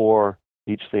more for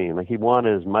each scene. Like, he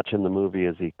wanted as much in the movie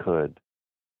as he could.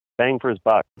 Bang for his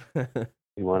buck.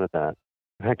 He wanted that.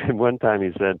 In fact, one time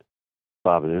he said,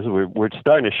 Bob, we're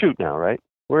starting to shoot now, right?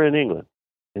 We're in England.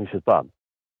 And he said, Bob,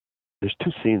 there's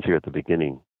 2 scenes here at the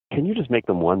beginning. Can you just make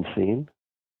them one scene?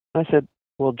 I said,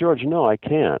 well, George, no, I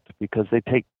can't, because they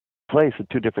take place at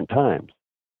 2 different times.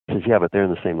 He says, yeah, but they're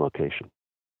in the same location.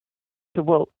 I said,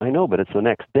 well, I know, but it's the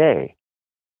next day.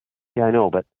 Yeah, I know,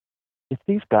 but if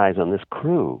these guys on this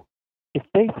crew, if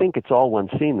they think it's all one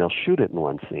scene, they'll shoot it in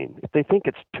one scene. If they think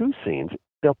it's 2 scenes,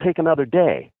 they'll take another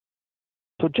day.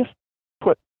 So just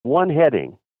put one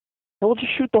heading, and we'll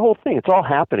just shoot the whole thing. It's all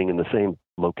happening in the same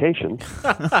location.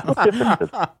 What difference is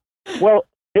it? Well,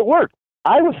 it worked.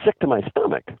 I was sick to my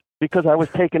stomach because I was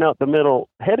taking out the middle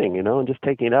heading, and just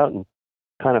taking it out and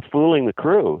kind of fooling the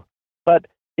crew. But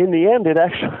in the end, it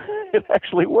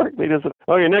actually worked. They just said,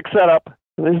 oh, your next setup.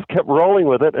 And they just kept rolling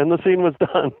with it, and the scene was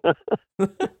done.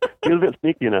 He was a bit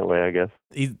sneaky in that way, I guess.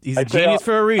 He's a genius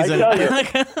for a reason.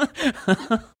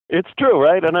 It's true,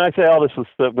 right? And I say all this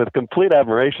with complete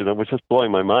admiration. It was just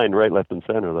blowing my mind right, left, and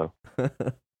center, though.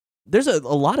 There's a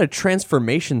lot of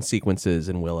transformation sequences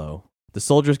in Willow. The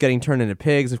soldiers getting turned into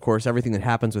pigs, of course, everything that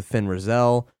happens with Finn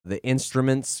Rizal, the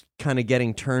instruments kind of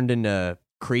getting turned into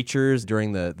creatures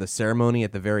during the ceremony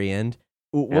at the very end.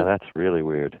 Yeah, that's really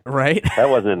weird. Right? That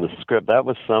wasn't in the script. That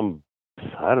was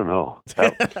I don't know. I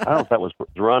don't know if that was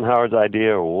Ron Howard's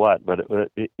idea or what, but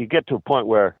you get to a point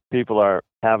where people are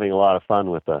having a lot of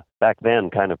fun with the, back then,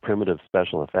 kind of primitive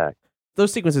special effects.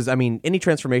 Those sequences, I mean, any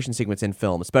transformation sequence in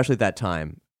film, especially at that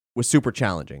time, was super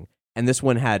challenging. And this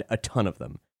one had a ton of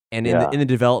them. And in the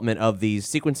development of these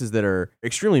sequences that are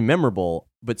extremely memorable,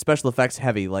 but special effects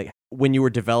heavy, like when you were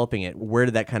developing it, where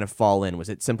did that kind of fall in? Was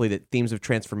it simply that themes of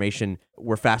transformation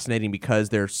were fascinating because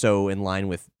they're so in line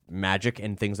with magic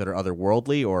and things that are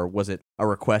otherworldly? Or was it a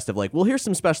request of like, well, here's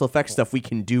some special effects stuff we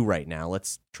can do right now.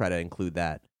 Let's try to include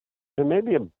that. There may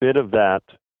be a bit of that,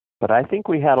 but I think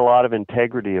we had a lot of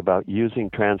integrity about using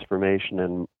transformation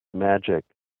and magic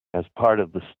as part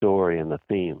of the story and the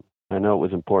theme. I know it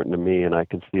was important to me, and I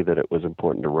can see that it was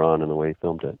important to Ron in the way he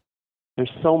filmed it.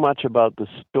 There's so much about the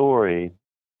story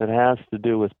that has to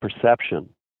do with perception,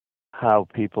 how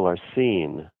people are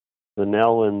seen. The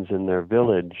Nelwyns in their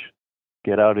village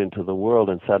get out into the world,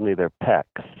 and suddenly they're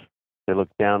pecks. They look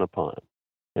down upon,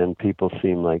 and people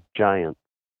seem like giants.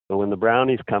 So when the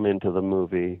brownies come into the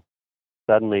movie,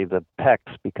 suddenly the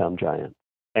pecks become giants.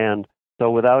 And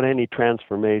so without any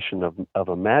transformation of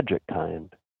a magic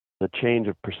kind, the change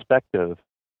of perspective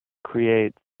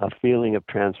creates a feeling of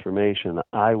transformation.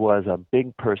 I was a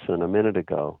big person a minute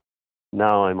ago.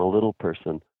 Now I'm a little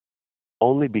person,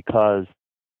 only because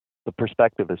the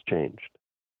perspective has changed.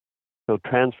 So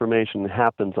transformation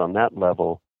happens on that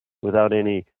level without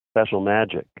any special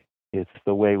magic. It's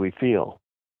the way we feel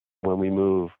when we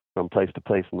move from place to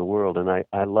place in the world. And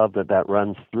I love that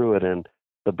runs through it. And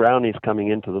the brownies coming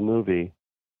into the movie,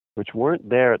 which weren't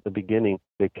there at the beginning,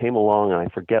 they came along, and I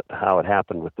forget how it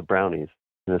happened with the brownies.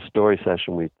 In a story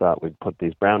session, we thought we'd put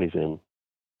these brownies in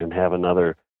and have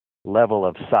another level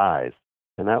of size.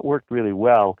 And that worked really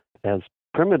well. As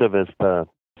primitive as the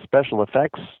special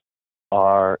effects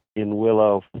are in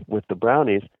Willow with the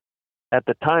brownies, at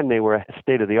the time they were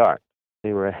state-of-the-art.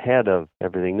 They were ahead of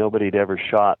everything. Nobody had ever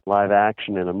shot live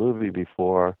action in a movie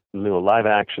before. Live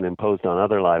action imposed on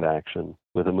other live action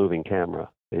with a moving camera.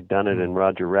 They'd done it in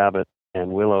Roger Rabbit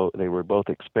and Willow. They were both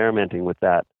experimenting with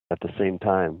that at the same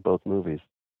time, both movies.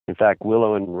 In fact,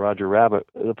 Willow and Roger Rabbit,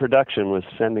 the production was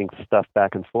sending stuff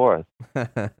back and forth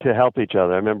to help each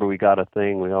other. I remember we got a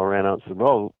thing, we all ran out and said,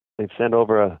 oh, they've sent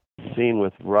over a scene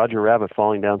with Roger Rabbit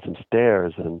falling down some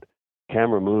stairs, and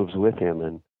camera moves with him.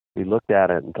 And we looked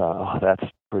at it and thought, oh, that's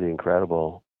pretty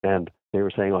incredible. And they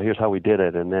were saying, oh, here's how we did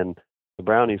it. And then the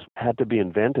brownies had to be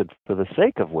invented for the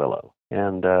sake of Willow.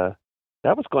 And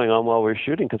that was going on while we were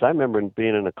shooting, because I remember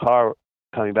being in a car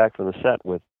coming back from the set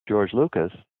with George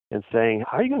Lucas and saying,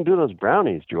 how are you going to do those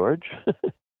brownies, George?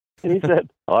 And he said,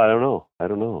 oh, I don't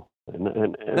know.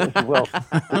 And I said, well,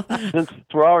 since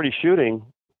we're already shooting,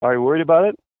 are you worried about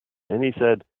it? And he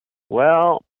said,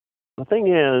 well, the thing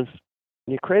is,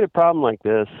 when you create a problem like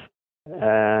this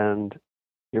and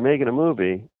you're making a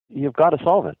movie, you've got to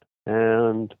solve it.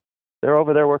 And they're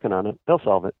over there working on it. They'll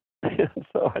solve it.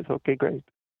 So I said, okay, great.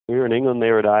 We were in England,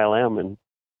 they were at ILM in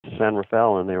San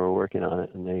Rafael, and they were working on it,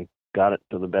 and they got it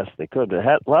to the best they could. But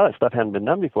a lot of stuff hadn't been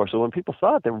done before, so when people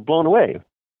saw it, they were blown away.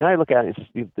 Now I look at it,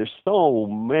 there's so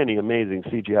many amazing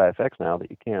CGI effects now that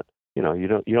you can't, you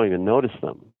don't even notice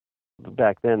them. But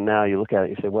back then, now you look at it,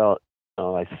 you say, well,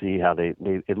 oh, I see how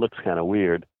it looks kind of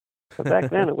weird. But back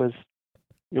then, it was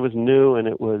new and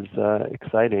it was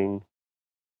exciting.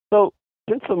 So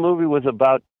since the movie was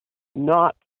about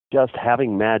not just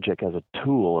having magic as a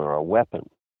tool or a weapon,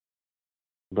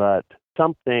 but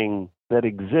something that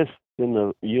exists in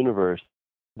the universe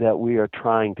that we are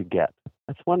trying to get.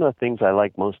 That's one of the things I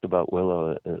like most about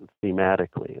Willow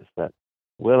thematically, is that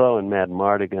Willow and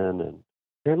Madmartigan, and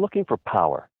they're looking for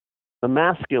power. The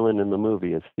masculine in the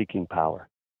movie is seeking power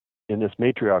in this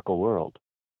matriarchal world.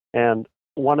 And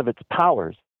one of its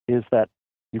powers is that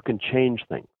you can change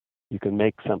things. You can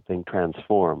make something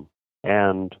transform.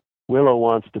 And Willow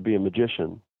wants to be a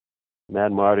magician.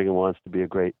 Madmartigan wants to be a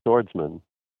great swordsman.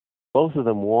 Both of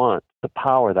them want the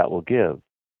power that will give.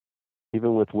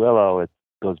 Even with Willow, it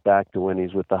goes back to when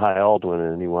he's with the High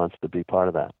Alduin and he wants to be part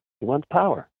of that. He wants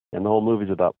power. And the whole movie's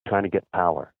about trying to get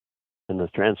power. And the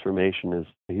transformation is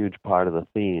a huge part of the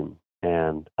theme.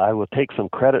 And I will take some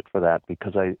credit for that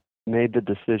because I made the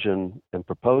decision and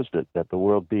proposed it that the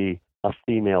world be a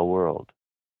female world.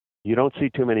 You don't see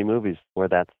too many movies where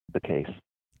that's the case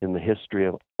in the history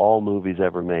of all movies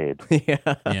ever made.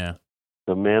 Yeah.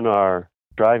 The men are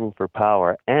striving for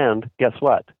power, and guess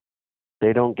what?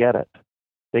 They don't get it.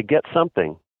 They get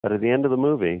something, but at the end of the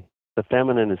movie, the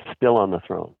feminine is still on the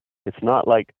throne. It's not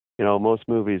like, most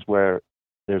movies where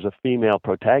there's a female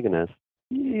protagonist.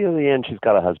 In the end, she's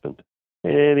got a husband.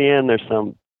 In the end,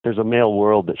 there's a male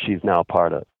world that she's now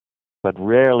part of. But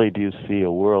rarely do you see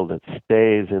a world that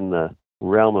stays in the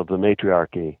realm of the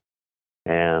matriarchy.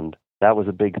 And that was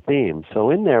a big theme. So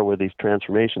in there were these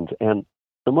transformations. And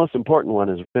the most important one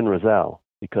is Fin Raziel,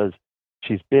 because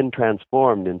she's been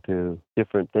transformed into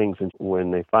different things. And when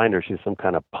they find her, she's some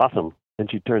kind of possum. And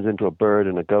she turns into a bird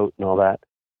and a goat and all that.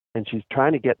 And she's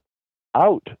trying to get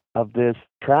out of this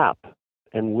trap.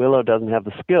 And Willow doesn't have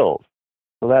the skills.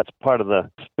 So that's part of the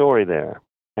story there.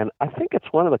 And I think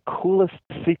it's one of the coolest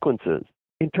sequences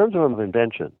in terms of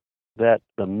invention, that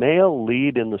the male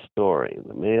lead in the story,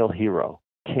 the male hero,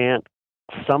 can't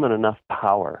summon enough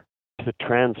power to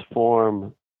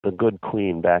transform the good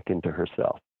queen back into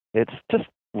herself. It's just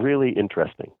really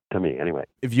interesting to me, anyway.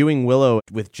 Viewing Willow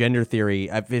with gender theory,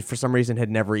 it for some reason had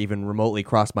never even remotely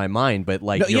crossed my mind, but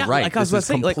you're right. Like I was this is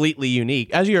saying, completely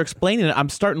unique. As you're explaining it, I'm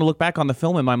starting to look back on the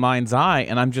film in my mind's eye,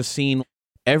 and I'm just seeing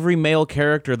every male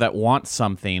character that wants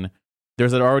something.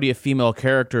 There's already a female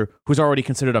character who's already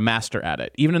considered a master at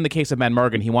it. Even in the case of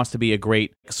Madmartigan, he wants to be a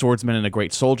great swordsman and a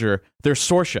great soldier. There's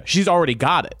Sorsha. She's already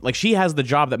got it. Like, she has the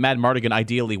job that Madmartigan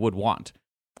ideally would want.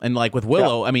 And like with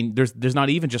Willow, I mean, there's not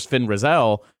even just Fin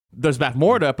Raziel. There's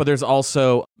Bavmorda, but there's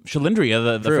also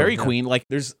Shalindria, the fairy queen. Like,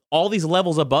 there's all these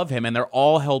levels above him, and they're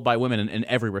all held by women in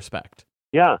every respect.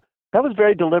 Yeah, that was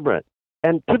very deliberate.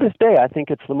 And to this day, I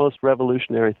think it's the most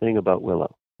revolutionary thing about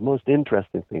Willow. The most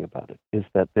interesting thing about it is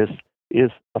that this is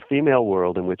a female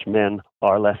world in which men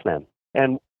are less than.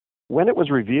 And when it was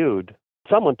reviewed,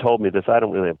 someone told me this. I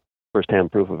don't really have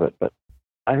firsthand proof of it, but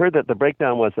I heard that the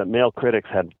breakdown was that male critics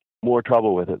had more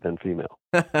trouble with it than female.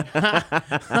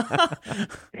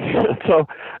 So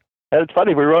it's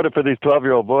funny, we wrote it for these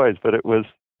 12-year-old boys, but it was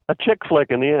a chick flick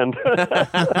in the end.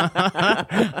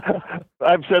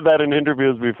 I've said that in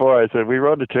interviews before. I said, we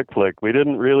wrote a chick flick. We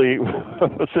didn't really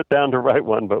sit down to write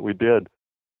one, but we did.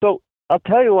 So I'll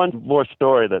tell you one more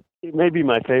story that may be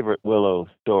my favorite Willow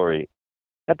story.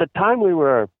 At the time we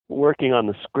were working on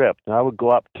the script, I would go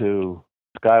up to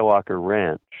Skywalker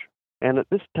Ranch. And at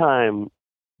this time,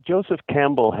 Joseph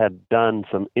Campbell had done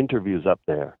some interviews up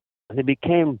there. And they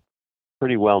became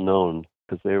pretty well known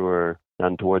because they were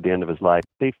done toward the end of his life.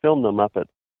 They filmed them up at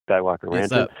Skywalker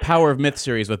Ranch. It's a Power of Myth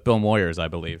series with Bill Moyers, I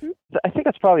believe. I think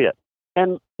that's probably it.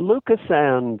 And Lucas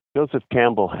and Joseph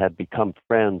Campbell had become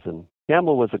friends, and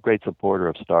Campbell was a great supporter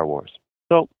of Star Wars.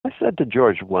 So I said to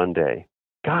George one day,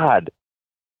 God,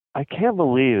 I can't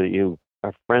believe that you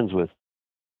are friends with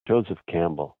Joseph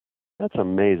Campbell. That's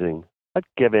amazing. I'd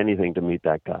give anything to meet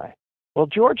that guy. Well,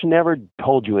 George never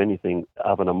told you anything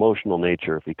of an emotional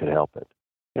nature if he could help it.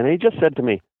 And he just said to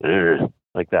me,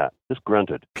 like that, just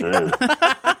grunted.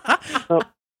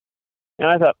 And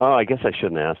I thought, I guess I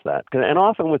shouldn't ask that. And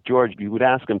often with George, you would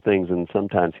ask him things, and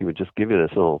sometimes he would just give you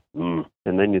this little, and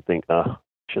then you think, I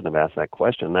shouldn't have asked that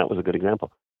question. That was a good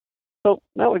example. So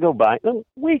that would go by. Then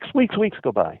weeks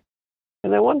go by.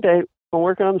 And then one day, been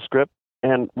working on the script,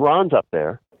 and Ron's up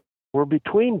there. We're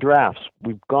between drafts.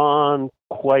 We've gone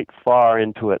quite far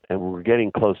into it, and we're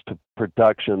getting close to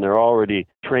production. They're already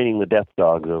training the death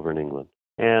dogs over in England.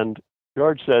 And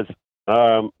George says,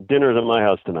 dinner's at my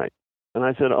house tonight. And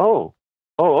I said, oh,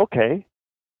 okay.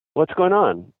 What's going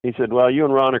on? He said, well, you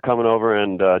and Ron are coming over,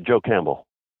 and Joe Campbell.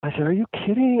 I said, are you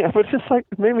kidding? It was just like,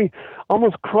 it made me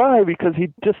almost cry because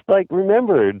he just like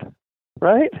remembered,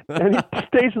 right? And he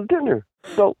stays at dinner.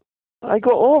 So I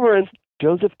go over, and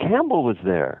Joseph Campbell was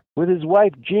there with his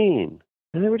wife, Jean.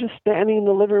 And they were just standing in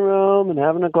the living room and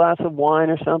having a glass of wine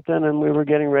or something, and we were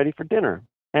getting ready for dinner.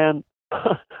 And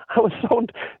I was so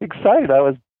excited. I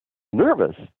was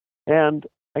nervous. And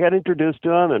I got introduced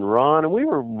to him and Ron,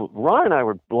 and Ron and I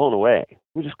were blown away.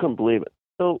 We just couldn't believe it.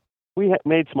 So we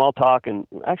made small talk, and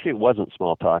actually it wasn't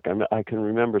small talk. I can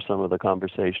remember some of the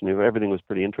conversation. Everything was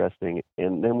pretty interesting.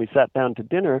 And then we sat down to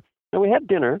dinner, and we had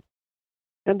dinner.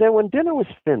 And then when dinner was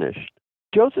finished,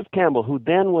 Joseph Campbell, who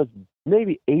then was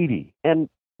maybe 80, and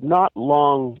not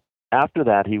long after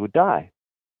that he would die.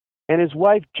 And his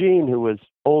wife, Jean, who was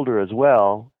older as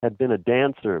well, had been a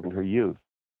dancer in her youth.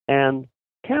 And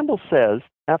Campbell says,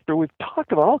 after we've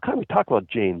talked about we talked about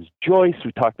James Joyce,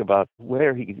 we talked about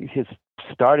where he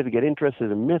started to get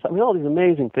interested in myth. I mean, all these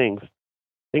amazing things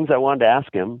I wanted to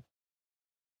ask him.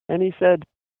 And he said,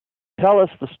 tell us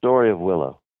the story of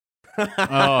Willow.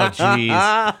 Oh,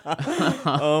 jeez.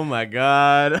 Oh, my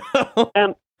God.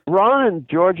 And Ron and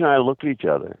George and I looked at each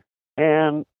other,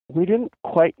 and we didn't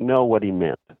quite know what he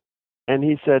meant. And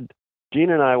he said, Gene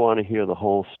and I want to hear the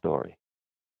whole story.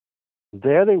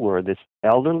 There they were, this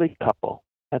elderly couple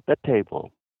at the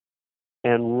table,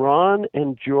 and Ron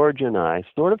and George and I,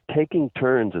 sort of taking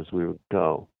turns as we would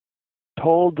go,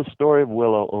 told the story of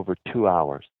Willow over 2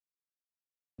 hours.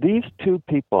 These two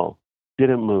people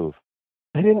didn't move.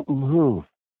 They didn't move.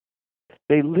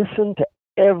 They listened to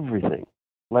everything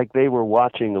like they were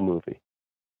watching a movie.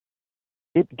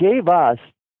 It gave us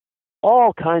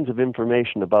all kinds of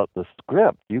information about the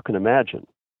script, you can imagine,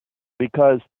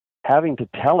 because having to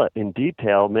tell it in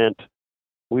detail meant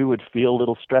we would feel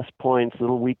little stress points,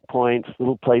 little weak points,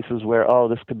 little places where,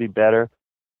 this could be better.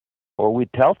 Or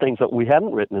we'd tell things that we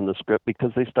hadn't written in the script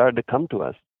because they started to come to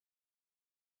us.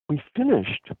 We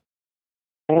finished,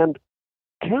 and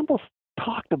Campbell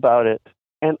talked about it,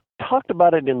 and talked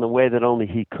about it in the way that only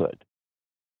he could.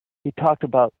 He talked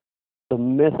about the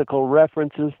mythical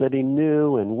references that he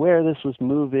knew and where this was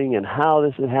moving and how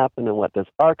this had happened and what this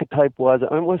archetype was. It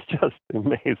was just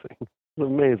amazing. It was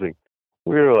amazing.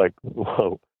 We were like,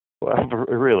 whoa,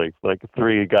 really, like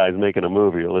three guys making a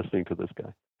movie or listening to this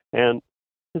guy. And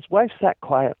his wife sat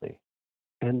quietly,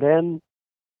 and then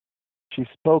she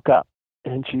spoke up,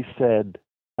 and she said,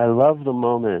 I love the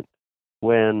moment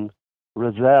when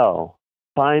Roselle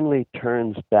finally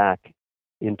turns back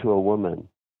into a woman,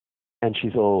 and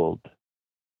she's old.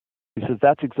 He says,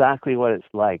 that's exactly what it's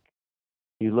like.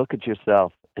 You look at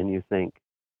yourself and you think,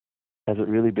 has it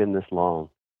really been this long?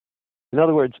 In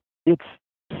other words, it's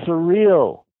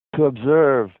surreal to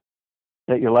observe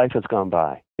that your life has gone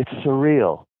by. It's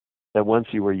surreal that once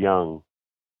you were young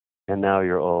and now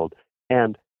you're old.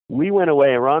 And we went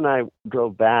away, and Ron and I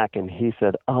drove back, and he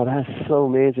said, that's so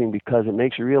amazing because it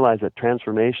makes you realize that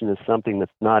transformation is something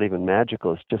that's not even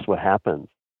magical. It's just what happens.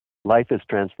 Life is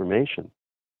transformation.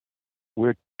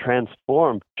 We're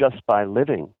transformed just by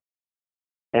living.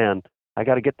 And I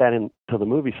got to get that into the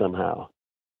movie somehow.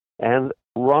 And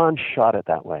Ron shot it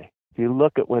that way. If you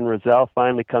look at when Roselle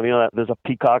finally comes, there's a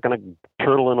peacock and a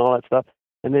turtle and all that stuff.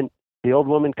 And then the old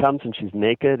woman comes and she's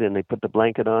naked and they put the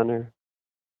blanket on her.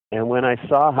 And when I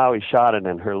saw how he shot it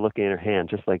and her looking at her hand,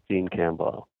 just like Gene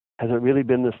Campbell, has it really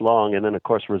been this long? And then, of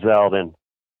course, Roselle then,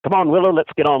 come on, Willow,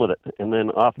 let's get on with it. And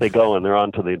then off they go, and they're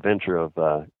on to the adventure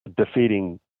of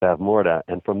defeating Bavmorda.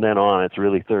 And from then on, it's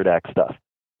really third act stuff.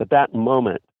 But that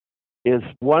moment is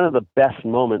one of the best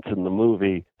moments in the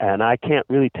movie, and I can't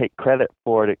really take credit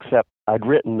for it except I'd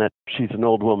written that she's an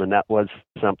old woman. That was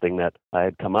something that I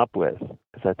had come up with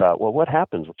because I thought, well, what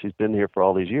happens? Well, she's been here for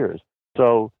all these years.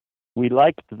 So we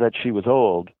liked that she was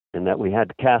old and that we had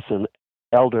to cast an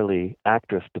elderly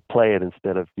actress to play it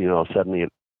instead of, suddenly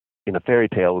in a fairy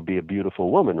tale would be a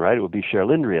beautiful woman, right? It would be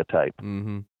Cherlindrea type.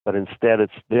 Mm-hmm. But instead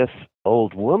it's this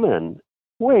old woman,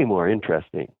 way more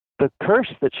interesting. The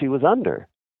curse that she was under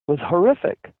was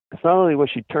horrific. Because not only was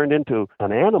she turned into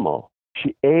an animal,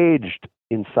 she aged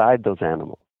inside those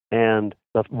animals. And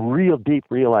the real deep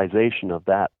realization of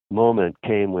that moment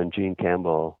came when Gene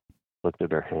Campbell looked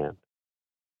at her hand.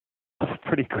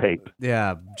 pretty great.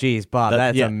 Yeah, geez, Bob,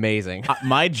 that's amazing.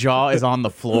 My jaw is on the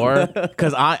floor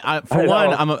because for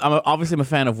one, I'm obviously a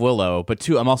fan of Willow, but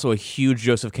two, I'm also a huge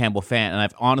Joseph Campbell fan, and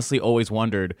I've honestly always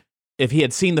wondered if he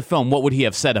had seen the film, what would he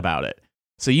have said about it?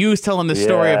 So you was telling the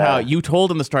story of how you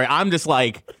told him the story. I'm just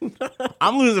like,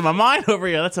 I'm losing my mind over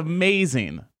here. That's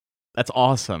amazing. That's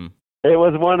awesome. It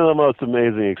was one of the most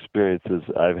amazing experiences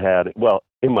I've had. Well,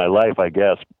 in my life, I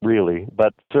guess, really,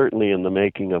 but certainly in the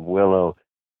making of Willow.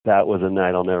 That was a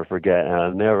night I'll never forget, and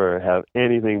I'll never have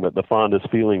anything but the fondest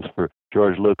feelings for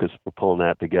George Lucas for pulling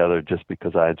that together just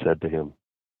because I had said to him,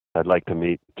 I'd like to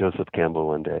meet Joseph Campbell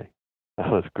one day.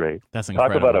 That was great. That's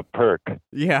incredible. Talk about a perk.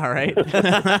 Yeah, right? I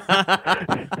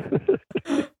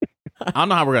don't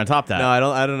know how we're going to top that.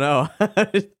 No, I don't know.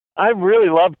 I really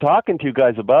love talking to you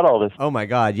guys about all this. Oh my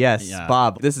God, yes. Yeah.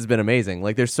 Bob, this has been amazing.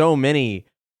 Like, there's so many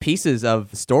pieces of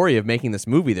the story of making this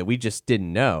movie that we just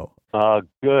didn't know.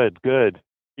 Good.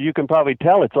 You can probably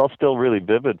tell it's all still really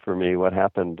vivid for me what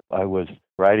happened. I was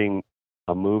writing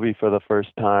a movie for the first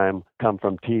time, come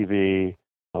from TV.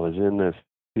 I was in this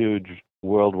huge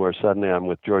world where suddenly I'm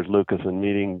with George Lucas and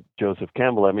meeting Joseph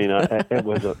Campbell. I mean, it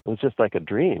was just like a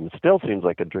dream. It still seems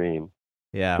like a dream.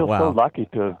 Yeah, I feel so lucky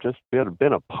to have just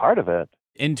been a part of it.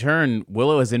 In turn,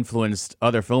 Willow has influenced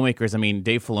other filmmakers. I mean,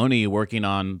 Dave Filoni working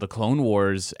on The Clone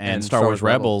Wars and Star Wars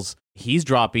Rebels. He's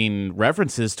dropping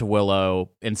references to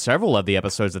Willow in several of the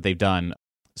episodes that they've done.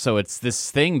 So it's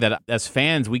this thing that as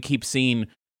fans, we keep seeing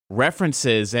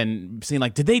references and seeing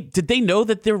like, did they know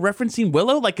that they're referencing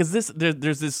Willow? Like, is this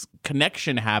there's this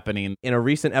connection happening? In a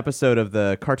recent episode of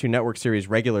the Cartoon Network series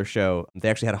Regular Show, they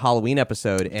actually had a Halloween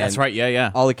episode. And that's right,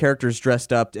 yeah. All the characters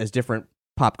dressed up as different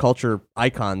pop culture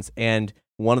icons, and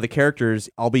one of the characters,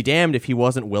 I'll be damned if he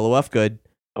wasn't Willow Ufgood.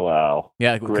 Wow.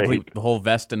 Yeah, complete, the whole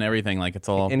vest and everything, like it's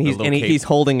all. And he's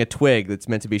holding a twig that's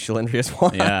meant to be Shalindrius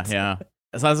Wand. Yeah.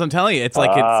 As I'm telling you, it's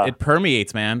like it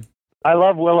permeates, man. I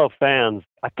love Willow fans.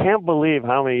 I can't believe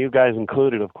how many you guys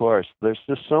included, of course. There's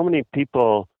just so many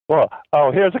people. Well,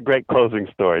 here's a great closing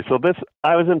story. So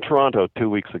I was in Toronto 2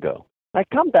 weeks ago. I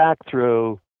come back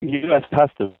through U.S.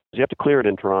 Customs. You have to clear it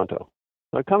in Toronto.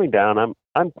 So I'm coming down.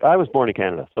 I was born in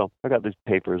Canada, so I got these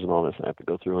papers and all this I have to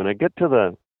go through. And I get to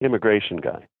the immigration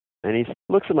guy, and he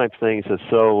looks at my thing. He says,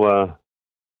 "So,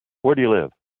 where do you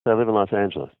live?" I live in Los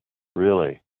Angeles.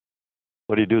 Really?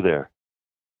 What do you do there?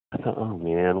 I thought, oh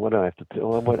man, what do I have to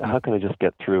do? How can I just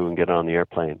get through and get on the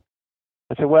airplane?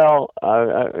 I said, well,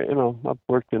 I've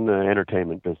worked in the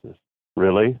entertainment business.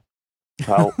 Really?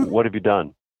 What have you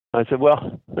done? I said,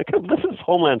 well, this is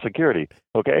Homeland Security,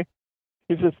 okay?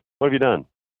 He says, what have you done?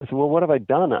 I said, well, what have I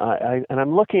done? And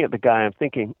I'm looking at the guy, I'm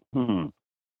thinking,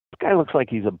 this guy looks like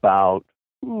he's about,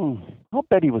 I'll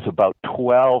bet he was about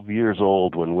 12 years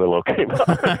old when Willow came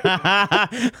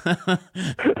out.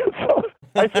 So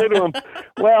I say to him,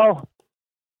 well,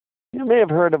 you may have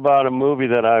heard about a movie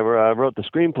that I wrote the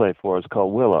screenplay for. It's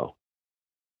called Willow.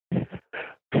 He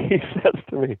says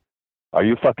to me, are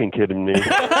you fucking kidding me?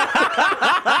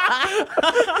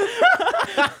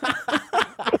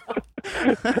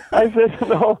 I said,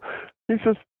 no. He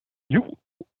says,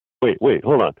 wait,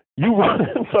 hold on. You run.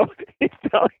 So he's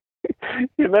telling me,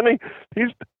 and then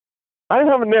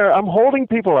I'm holding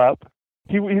people up.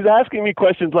 He's asking me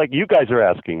questions like you guys are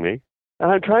asking me.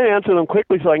 And I'm trying to answer them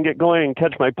quickly so I can get going and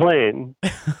catch my plane.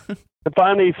 And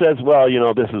finally he says, well,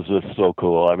 this is just so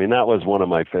cool. I mean, that was one of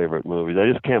my favorite movies. I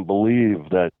just can't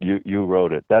believe that you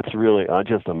wrote it. That's really, I'm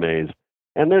just amazed.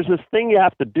 And there's this thing you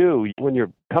have to do when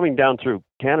you're coming down through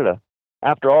Canada,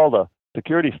 after all the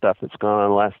security stuff that's gone on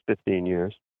the last 15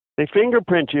 years. They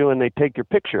fingerprint you and they take your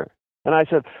picture. And I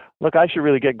said, look, I should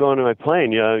really get going to my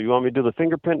plane. You want me to do the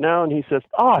fingerprint now? And he says,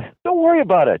 don't worry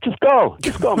about it. Just go,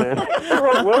 man. I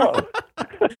wrote Willow.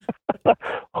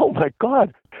 Oh, my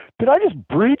God. Did I just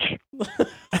breach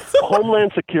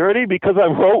Homeland Security because I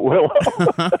wrote Willow?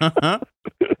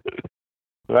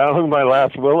 That was my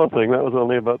last Willow thing. That was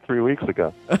only about 3 weeks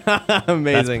ago.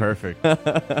 Amazing. That's perfect.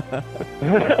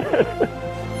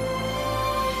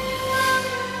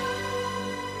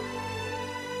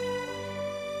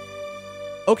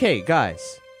 Okay,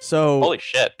 guys. So holy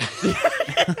shit.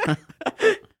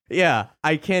 Yeah,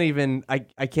 I can't even.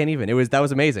 That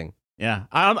was amazing. Yeah,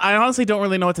 I honestly don't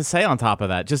really know what to say on top of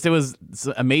that. Just it was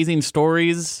amazing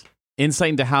stories, insight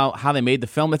into how they made the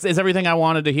film. It's everything I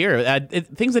wanted to hear.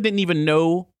 Things I didn't even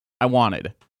know I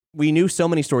wanted. We knew so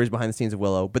many stories behind the scenes of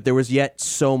Willow, but there was yet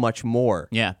so much more.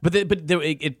 Yeah, but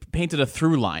it painted a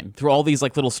through line through all these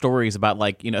like little stories about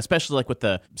especially like with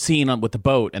the scene with the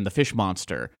boat and the fish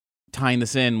monster. Tying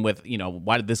this in with,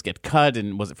 why did this get cut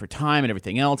and was it for time and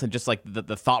everything else, and just like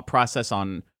the thought process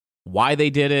on why they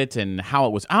did it and how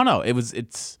it was. I don't know.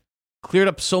 It's cleared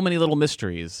up so many little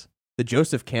mysteries. The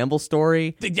Joseph Campbell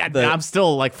story. Yeah, I'm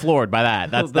still like floored by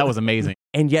that. That was amazing.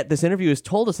 And yet this interview has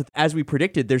told us that, as we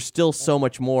predicted, there's still so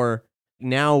much more.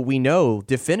 Now we know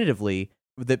definitively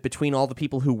that between all the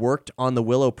people who worked on the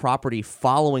Willow property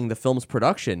following the film's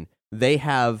production, they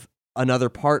have another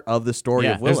part of the story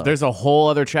of Willow. There's a whole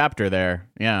other chapter there.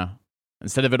 Yeah.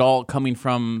 Instead of it all coming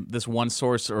from this one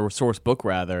source, or source book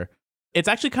rather, it's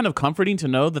actually kind of comforting to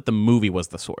know that the movie was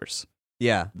the source.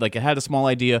 Yeah. Like it had a small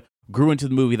idea, grew into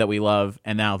the movie that we love,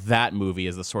 and now that movie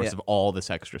is the source of all this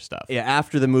extra stuff. Yeah,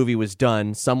 after the movie was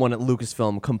done, someone at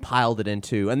Lucasfilm compiled it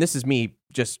into, and this is me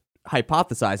just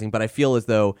hypothesizing, but I feel as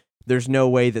though there's no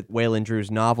way that Waylon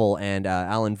Drew's novel and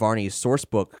Alan Varney's source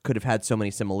book could have had so many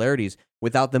similarities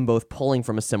without them both pulling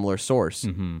from a similar source.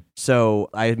 Mm-hmm. So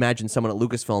I imagine someone at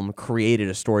Lucasfilm created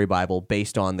a story Bible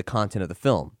based on the content of the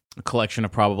film. A collection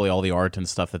of probably all the art and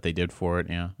stuff that they did for it.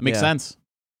 Yeah, it makes sense.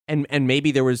 And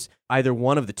maybe there was either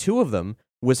one of the two of them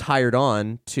was hired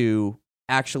on to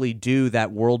actually do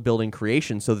that world building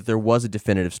creation so that there was a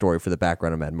definitive story for the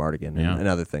background of Madmartigan and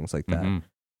other things like that. Mm-hmm.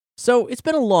 So it's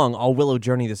been a long All Willow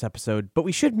journey this episode, but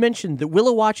we should mention that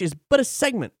Willow Watch is but a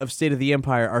segment of State of the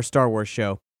Empire, our Star Wars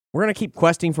show. We're going to keep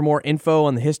questing for more info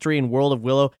on the history and world of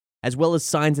Willow, as well as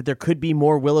signs that there could be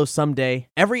more Willow someday,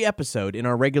 every episode in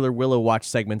our regular Willow Watch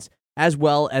segments, as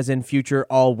well as in future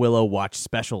All Willow Watch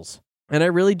specials. And I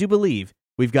really do believe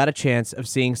we've got a chance of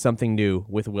seeing something new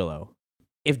with Willow.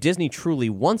 If Disney truly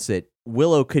wants it,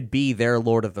 Willow could be their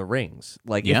Lord of the Rings.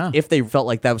 Like, if they felt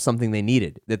like that was something they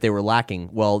needed, that they were lacking,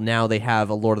 well, now they have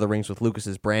a Lord of the Rings with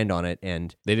Lucas's brand on it,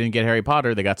 and they didn't get Harry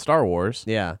Potter, they got Star Wars.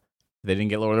 Yeah. They didn't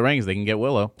get Lord of the Rings, they can get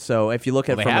Willow. So if you look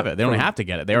at they have it. They don't have to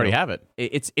get it. They already have it.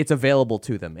 It's available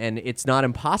to them, and it's not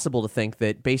impossible to think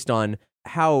that based on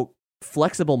how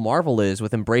flexible Marvel is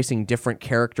with embracing different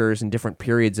characters and different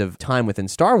periods of time within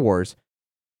Star Wars,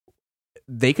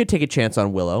 they could take a chance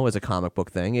on Willow as a comic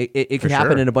book thing. It could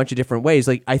happen in a bunch of different ways.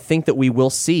 Like, I think that we will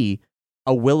see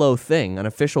a Willow thing, an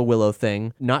official Willow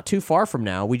thing, not too far from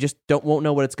now. We just won't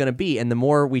know what it's going to be. And the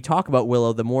more we talk about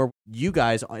Willow, the more you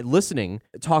guys listening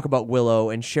talk about Willow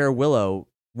and share Willow.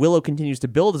 Willow continues to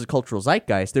build as a cultural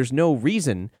zeitgeist. There's no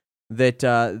reason that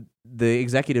the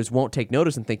executives won't take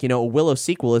notice and think, a Willow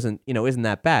sequel isn't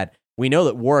that bad. We know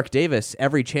that Warwick Davis,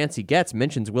 every chance he gets,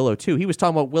 mentions Willow 2. He was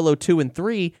talking about Willow 2 and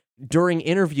 3 during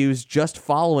interviews just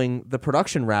following the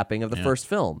production wrapping of the first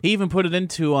film. He even put it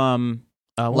into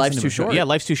Life's Too Short. Yeah,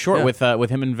 Life's Too Short with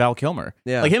him and Val Kilmer.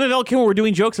 Yeah. Like, him and Val Kilmer were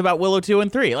doing jokes about Willow 2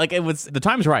 and 3. Like, it was, the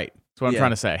time's right. That's what I'm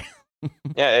trying to say.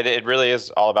 Yeah, it really is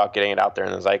all about getting it out there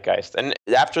in the zeitgeist. And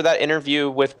after that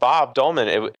interview with Bob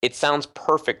Dolman, it sounds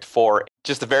perfect for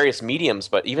just the various mediums,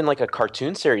 but even like a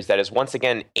cartoon series that is once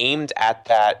again aimed at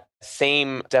that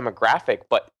same demographic,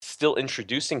 but still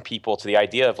introducing people to the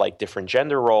idea of like different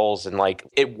gender roles, and like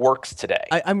it works today.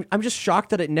 I'm just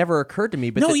shocked that it never occurred to me,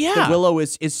 but that Willow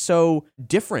is so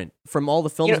different from all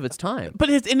the films of its time. But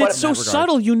it's so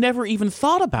subtle, you never even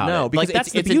thought about it. No, because like,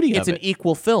 that's the beauty of it. It's an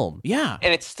equal film. Yeah.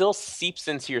 And it still seeps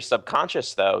into your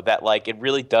subconscious, though, that like it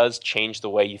really does change the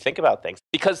way you think about things.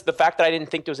 Because the fact that I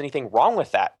didn't think there was anything wrong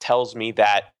with that tells me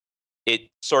that it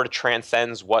sort of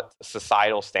transcends what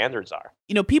societal standards are.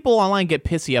 People online get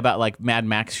pissy about like Mad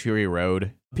Max Fury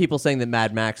Road. People saying that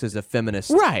Mad Max is a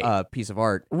feminist piece of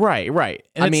art. Right.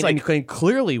 And I mean, and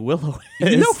clearly Willow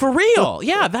is. No, for real.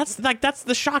 Yeah, that's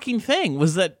the shocking thing,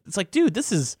 was that it's like, dude,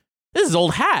 this is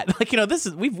old hat. Like, this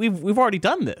is we've already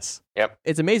done this. Yep.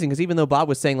 It's amazing because even though Bob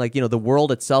was saying like, the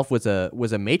world itself was a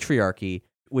matriarchy,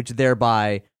 which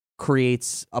thereby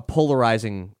creates a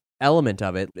polarizing element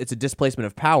of it. It's a displacement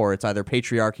of power. It's either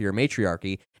patriarchy or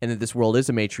matriarchy, and that this world is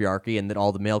a matriarchy, and that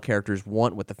all the male characters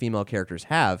want what the female characters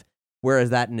have, whereas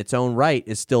that in its own right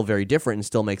is still very different and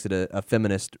still makes it a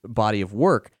feminist body of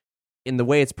work. In the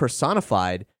way it's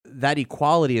personified, that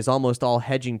equality is almost all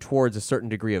hedging towards a certain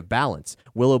degree of balance.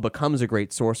 Willow becomes a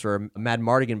great sorcerer,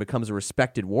 Madmartigan becomes a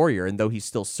respected warrior, and though he's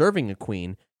still serving a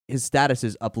queen, his status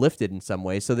is uplifted in some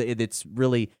way, so that it's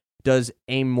really does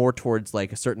aim more towards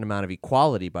like a certain amount of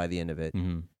equality by the end of it.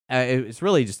 Mm-hmm. It's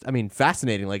really just,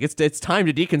 fascinating. Like it's time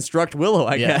to deconstruct Willow,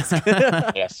 I guess.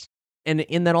 Yes. And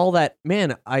in that all that,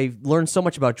 man, I learned so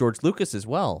much about George Lucas as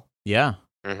well. Yeah.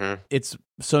 Mm-hmm. It's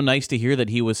so nice to hear that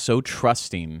he was so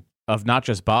trusting of not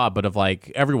just Bob, but of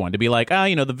like everyone, to be like,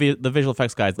 the visual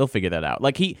effects guys, they'll figure that out.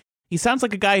 Like he sounds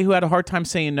like a guy who had a hard time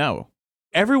saying no.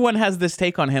 Everyone has this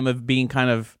take on him of being kind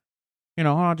of,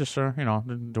 just,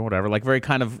 do whatever, like very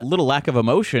kind of little lack of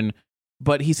emotion,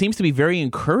 but he seems to be very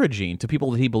encouraging to people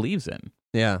that he believes in.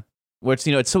 Yeah. Which,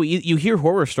 it's so you hear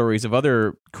horror stories of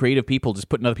other creative people just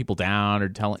putting other people down or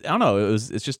telling. I don't know. It's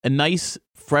just a nice,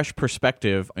 fresh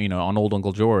perspective, on old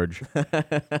Uncle George.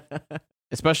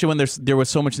 Especially when there was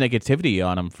so much negativity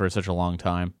on him for such a long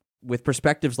time. With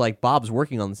perspectives like Bob's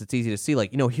working on this, it's easy to see,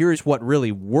 here's what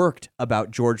really worked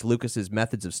about George Lucas's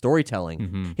methods of storytelling.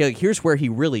 Mm-hmm. Here's where he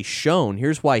really shone.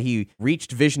 Here's why he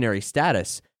reached visionary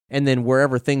status. And then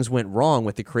wherever things went wrong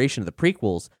with the creation of the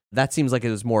prequels, that seems like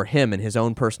it was more him and his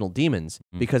own personal demons,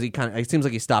 because it seems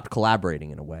like he stopped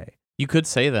collaborating in a way. You could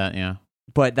say that, yeah.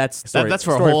 But that's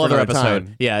for a whole other episode.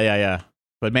 Time. Yeah.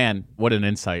 But man, what an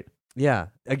insight. Yeah.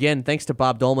 Again, thanks to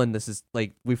Bob Dolman. This is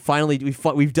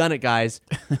we've done it, guys.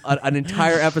 An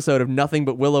entire episode of nothing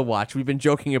but Willow Watch. We've been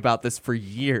joking about this for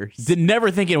years.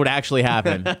 Never thinking it would actually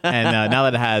happen, and now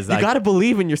that it has, you got to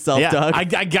believe in yourself, Doug.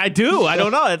 I do. I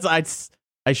don't know.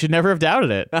 I should never have doubted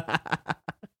it.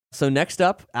 So next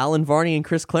up, Alan Varney and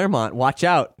Chris Claremont. Watch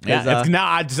out. Yeah.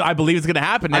 I believe it's going to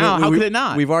happen now. How could it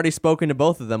not? We've already spoken to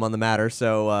both of them on the matter,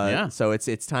 so so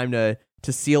it's time to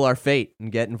seal our fate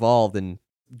and get involved and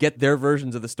get their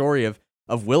versions of the story of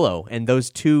Willow and those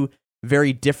two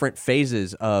very different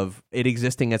phases of it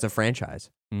existing as a franchise.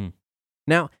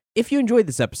 Now, if you enjoyed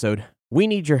this episode, we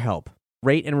need your help.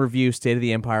 Rate and review State of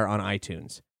the Empire on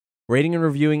iTunes. Rating and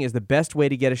reviewing is the best way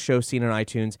to get a show seen on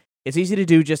iTunes. It's easy to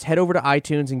do. Just head over to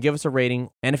iTunes and give us a rating.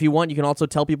 And if you want, you can also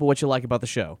tell people what you like about the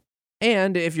show.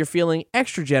 And if you're feeling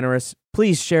extra generous,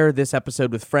 please share this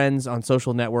episode with friends on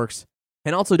social networks.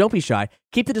 And also, don't be shy.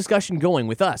 Keep the discussion going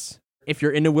with us. If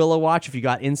you're into Willow Watch, if you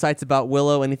got insights about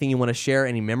Willow, anything you want to share,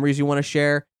 any memories you want to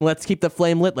share, let's keep the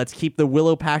flame lit. Let's keep the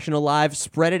Willow passion alive.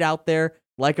 Spread it out there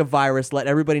like a virus. Let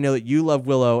everybody know that you love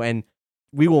Willow, and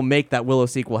we will make that Willow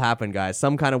sequel happen, guys.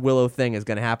 Some kind of Willow thing is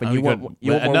going to happen. You want more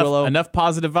Willow? Enough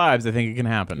positive vibes, I think it can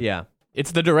happen. Yeah.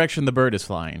 It's the direction the bird is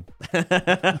flying.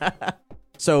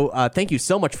 So thank you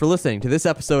so much for listening to this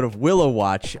episode of Willow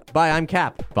Watch. Bye, I'm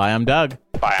Cap. Bye, I'm Doug.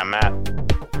 Bye, I'm Matt.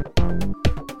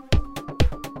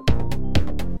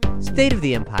 State of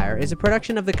the Empire is a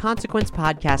production of the Consequence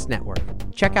Podcast Network.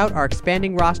 Check out our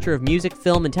expanding roster of music,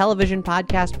 film, and television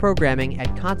podcast programming at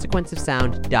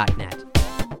consequenceofsound.net.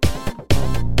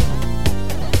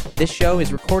 This show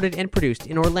is recorded and produced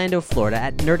in Orlando, Florida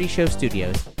at Nerdy Show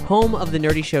Studios, home of the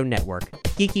Nerdy Show Network,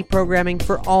 geeky programming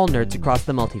for all nerds across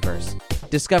the multiverse.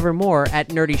 Discover more at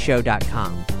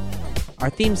nerdyshow.com. Our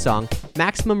theme song,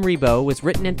 Maximum Rebo, was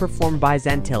written and performed by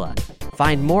Zantilla.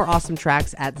 Find more awesome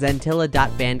tracks at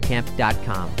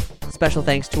zantilla.bandcamp.com. Special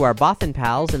thanks to our Bothan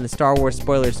pals in the Star Wars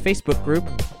Spoilers Facebook group,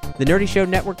 the Nerdy Show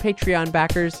Network Patreon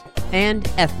backers, and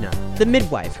Ethna, the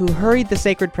midwife who hurried the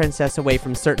sacred princess away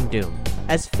from certain doom.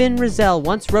 As Finn Rizal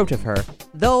once wrote of her,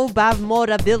 "Though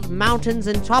Bavmorda built mountains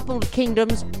and toppled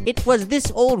kingdoms, it was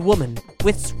this old woman,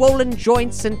 with swollen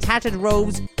joints and tattered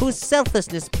robes, whose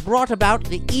selflessness brought about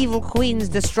the evil queen's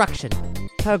destruction.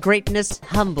 Her greatness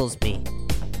humbles me."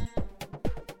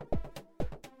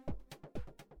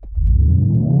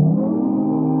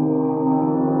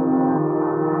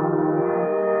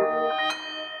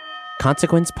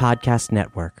 Consequence Podcast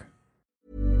Network.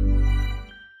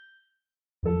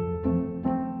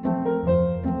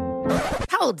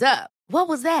 Hold up. What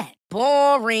was that?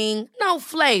 Boring. No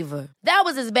flavor. That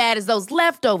was as bad as those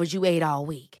leftovers you ate all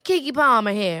week. Keke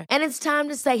Palmer here, and it's time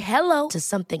to say hello to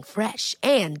something fresh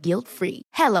and guilt-free.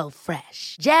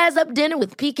 HelloFresh. Jazz up dinner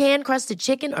with pecan-crusted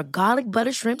chicken or garlic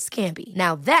butter shrimp scampi.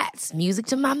 Now that's music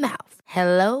to my mouth.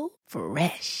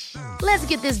 HelloFresh. Let's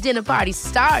get this dinner party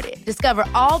started. Discover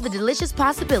all the delicious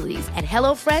possibilities at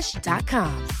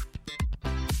HelloFresh.com.